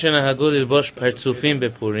 מה שנהגו ללבוש פרצופים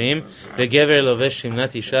בפורים, וגבר לובש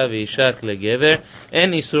שמלת אישה ואישה לגבר,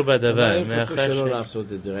 אין איסור בדבר. אבל הם כתבו שלא לעשות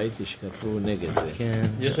את זה, ראיתי שכתבו נגד זה. כן.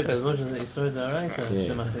 יש שכתבו שזה איסור דאורייתא,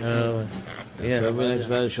 שמחליטים.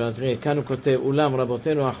 כאן הוא כותב, אולם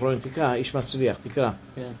רבותינו האחרונים, תקרא, איש מצליח, תקרא.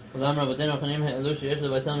 אולם רבותינו האחרונים העלו שיש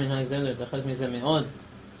לבטל מנהג זה ולהתרחק מזה מאוד,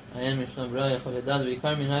 עיין משנה ברורה יחד ודעת,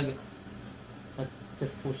 בעיקר מנהג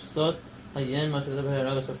התפוסות, עיין מה שכתב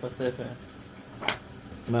הרב בסוף הספר.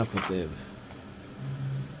 מה כותב?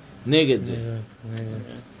 נגד זה.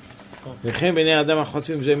 וכן בני האדם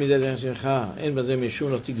החוטפים זה מזה דרך שלך, אין בזה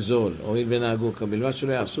משום לא תגזול, הואיל ונהגו כבלבד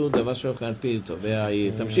שלא יעשו דבר שלא כאן פי טוב.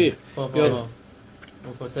 תמשיך. הוא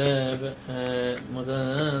כותב,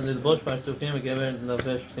 ללבוש פרצופים וגבר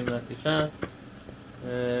לובש שמלת אישה,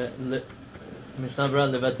 משנה ברורה,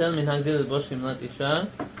 לבטל מנהג זה ללבוש שמלת אישה,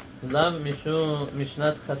 לאו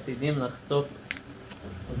משנת חסידים לחטוף.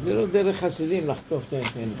 זה לא דרך חסידים לחטוף תן.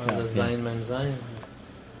 זה זין מן זין?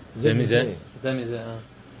 זה מזה? זה מזה,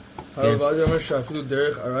 הרב עובדיה אומר שאפילו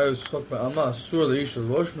דרך ארעי ושחוק בעלמא אסור לאיש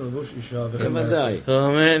ללבוש מלבוש אישה. בוודאי. הוא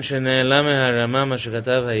אומר שנעלם מהרמה מה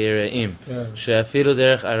שכתב היראים, שאפילו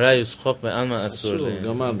דרך ארעי ושחוק בעלמא אסור.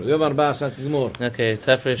 גמרנו, יום 14 תגמור. אוקיי,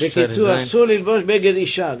 תפרש בקיצור, אסור ללבוש בגד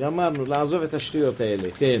אישה, גמרנו, לעזוב את השטויות האלה,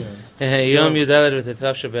 כן. יום י"ד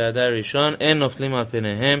וט"ו שבאדר ראשון, אין נופלים על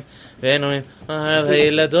פניהם, ואין אומרים,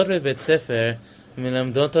 הילדות בבית ספר,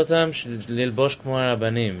 מלמדות אותם ללבוש כמו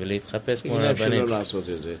הרבנים ולהתחפש כמו הרבנים. שלא לעשות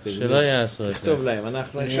את זה. שלא יעשו את זה. תכתוב להם,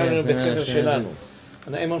 אנחנו ישבנו בבית ספר שלנו.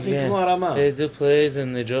 הם הולכים כמו הרמה. They do plays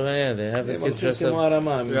and they draw, they have the kids dress up. כמו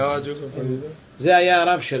הרמה. זה היה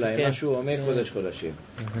הרב שלהם, מה שהוא אומר קודש קודשים.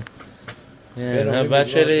 הבת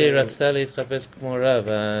שלי רצתה להתחפש כמו רב,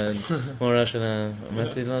 המורה שלה,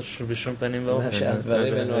 אמרתי לו בשום פנים ואופן. מה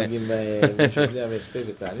שהדברים הם נוהגים בהם, שבלי המספד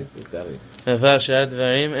ותענית מותרים. אבל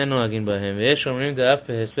שהדברים אין נוהגים בהם, ויש אומרים דאף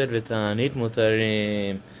בהספד ותענית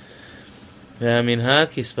מותרים. והמנהג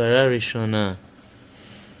כסברה ראשונה.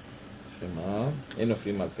 שמה? אין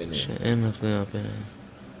נופלים על פניהם. שאין נופלים על פניהם.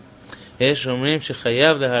 יש אומרים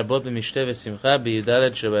שחייב להרבות במשתה ושמחה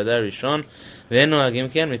בי"ד שבאדר ראשון, ואין נוהגים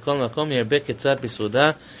כן, מכל מקום ירבה כיצד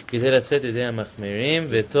בסעודה, כדי לצאת ידי המחמירים,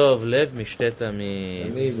 וטוב לב משתה תמיד.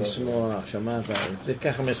 תמיד לשמוע, שמעת, זה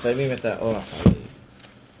ככה מסיימים את האורח חיים.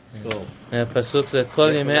 טוב. הפסוק זה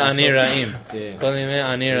כל ימי אני רעים, כל ימי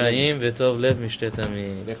אני רעים וטוב לב משתה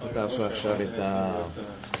תמיד. לכו תעשו עכשיו את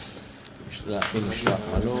להכין משלוח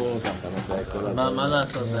מנות, מה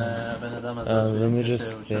לעשות הבן אדם הזה?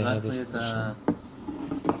 שהוא שלח לי את ה...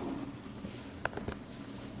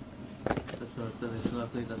 שהוא רוצה לשלוח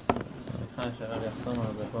לי את הסליחה שהרב יחתום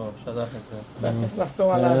על זה פה, שלח את זה. אתה צריך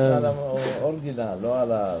לחתום על האורגינל, לא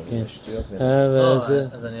על השטויות.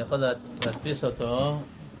 אז אני יכול להדפיס אותו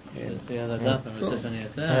לפי על הדף, וזה שאני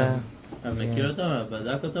אעשה. אני מכיר אותו,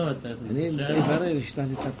 בדק אותו, אני אברר,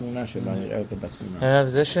 השתלתי את התמונה שלו, אני אראה אותו בתמונה.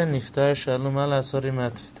 זה שנפטר, שאלו מה לעשות עם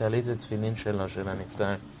הטלית ותפילין שלו, של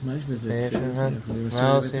הנפטר. מה יש בזה?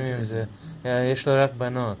 מה עושים עם זה? יש לו רק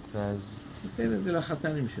בנות, אז... תן את זה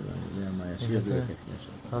לחתנים שלו, אני יודע מה, ישאיר את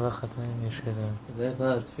הכנסת. כל החתנים יש את זה. זה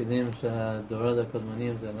אחד התפילים שהדורות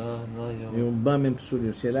הקודמנים זה לא היו... רובם הם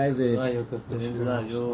פסולים, שאלה איזה... לא היו כתובים, לא היו...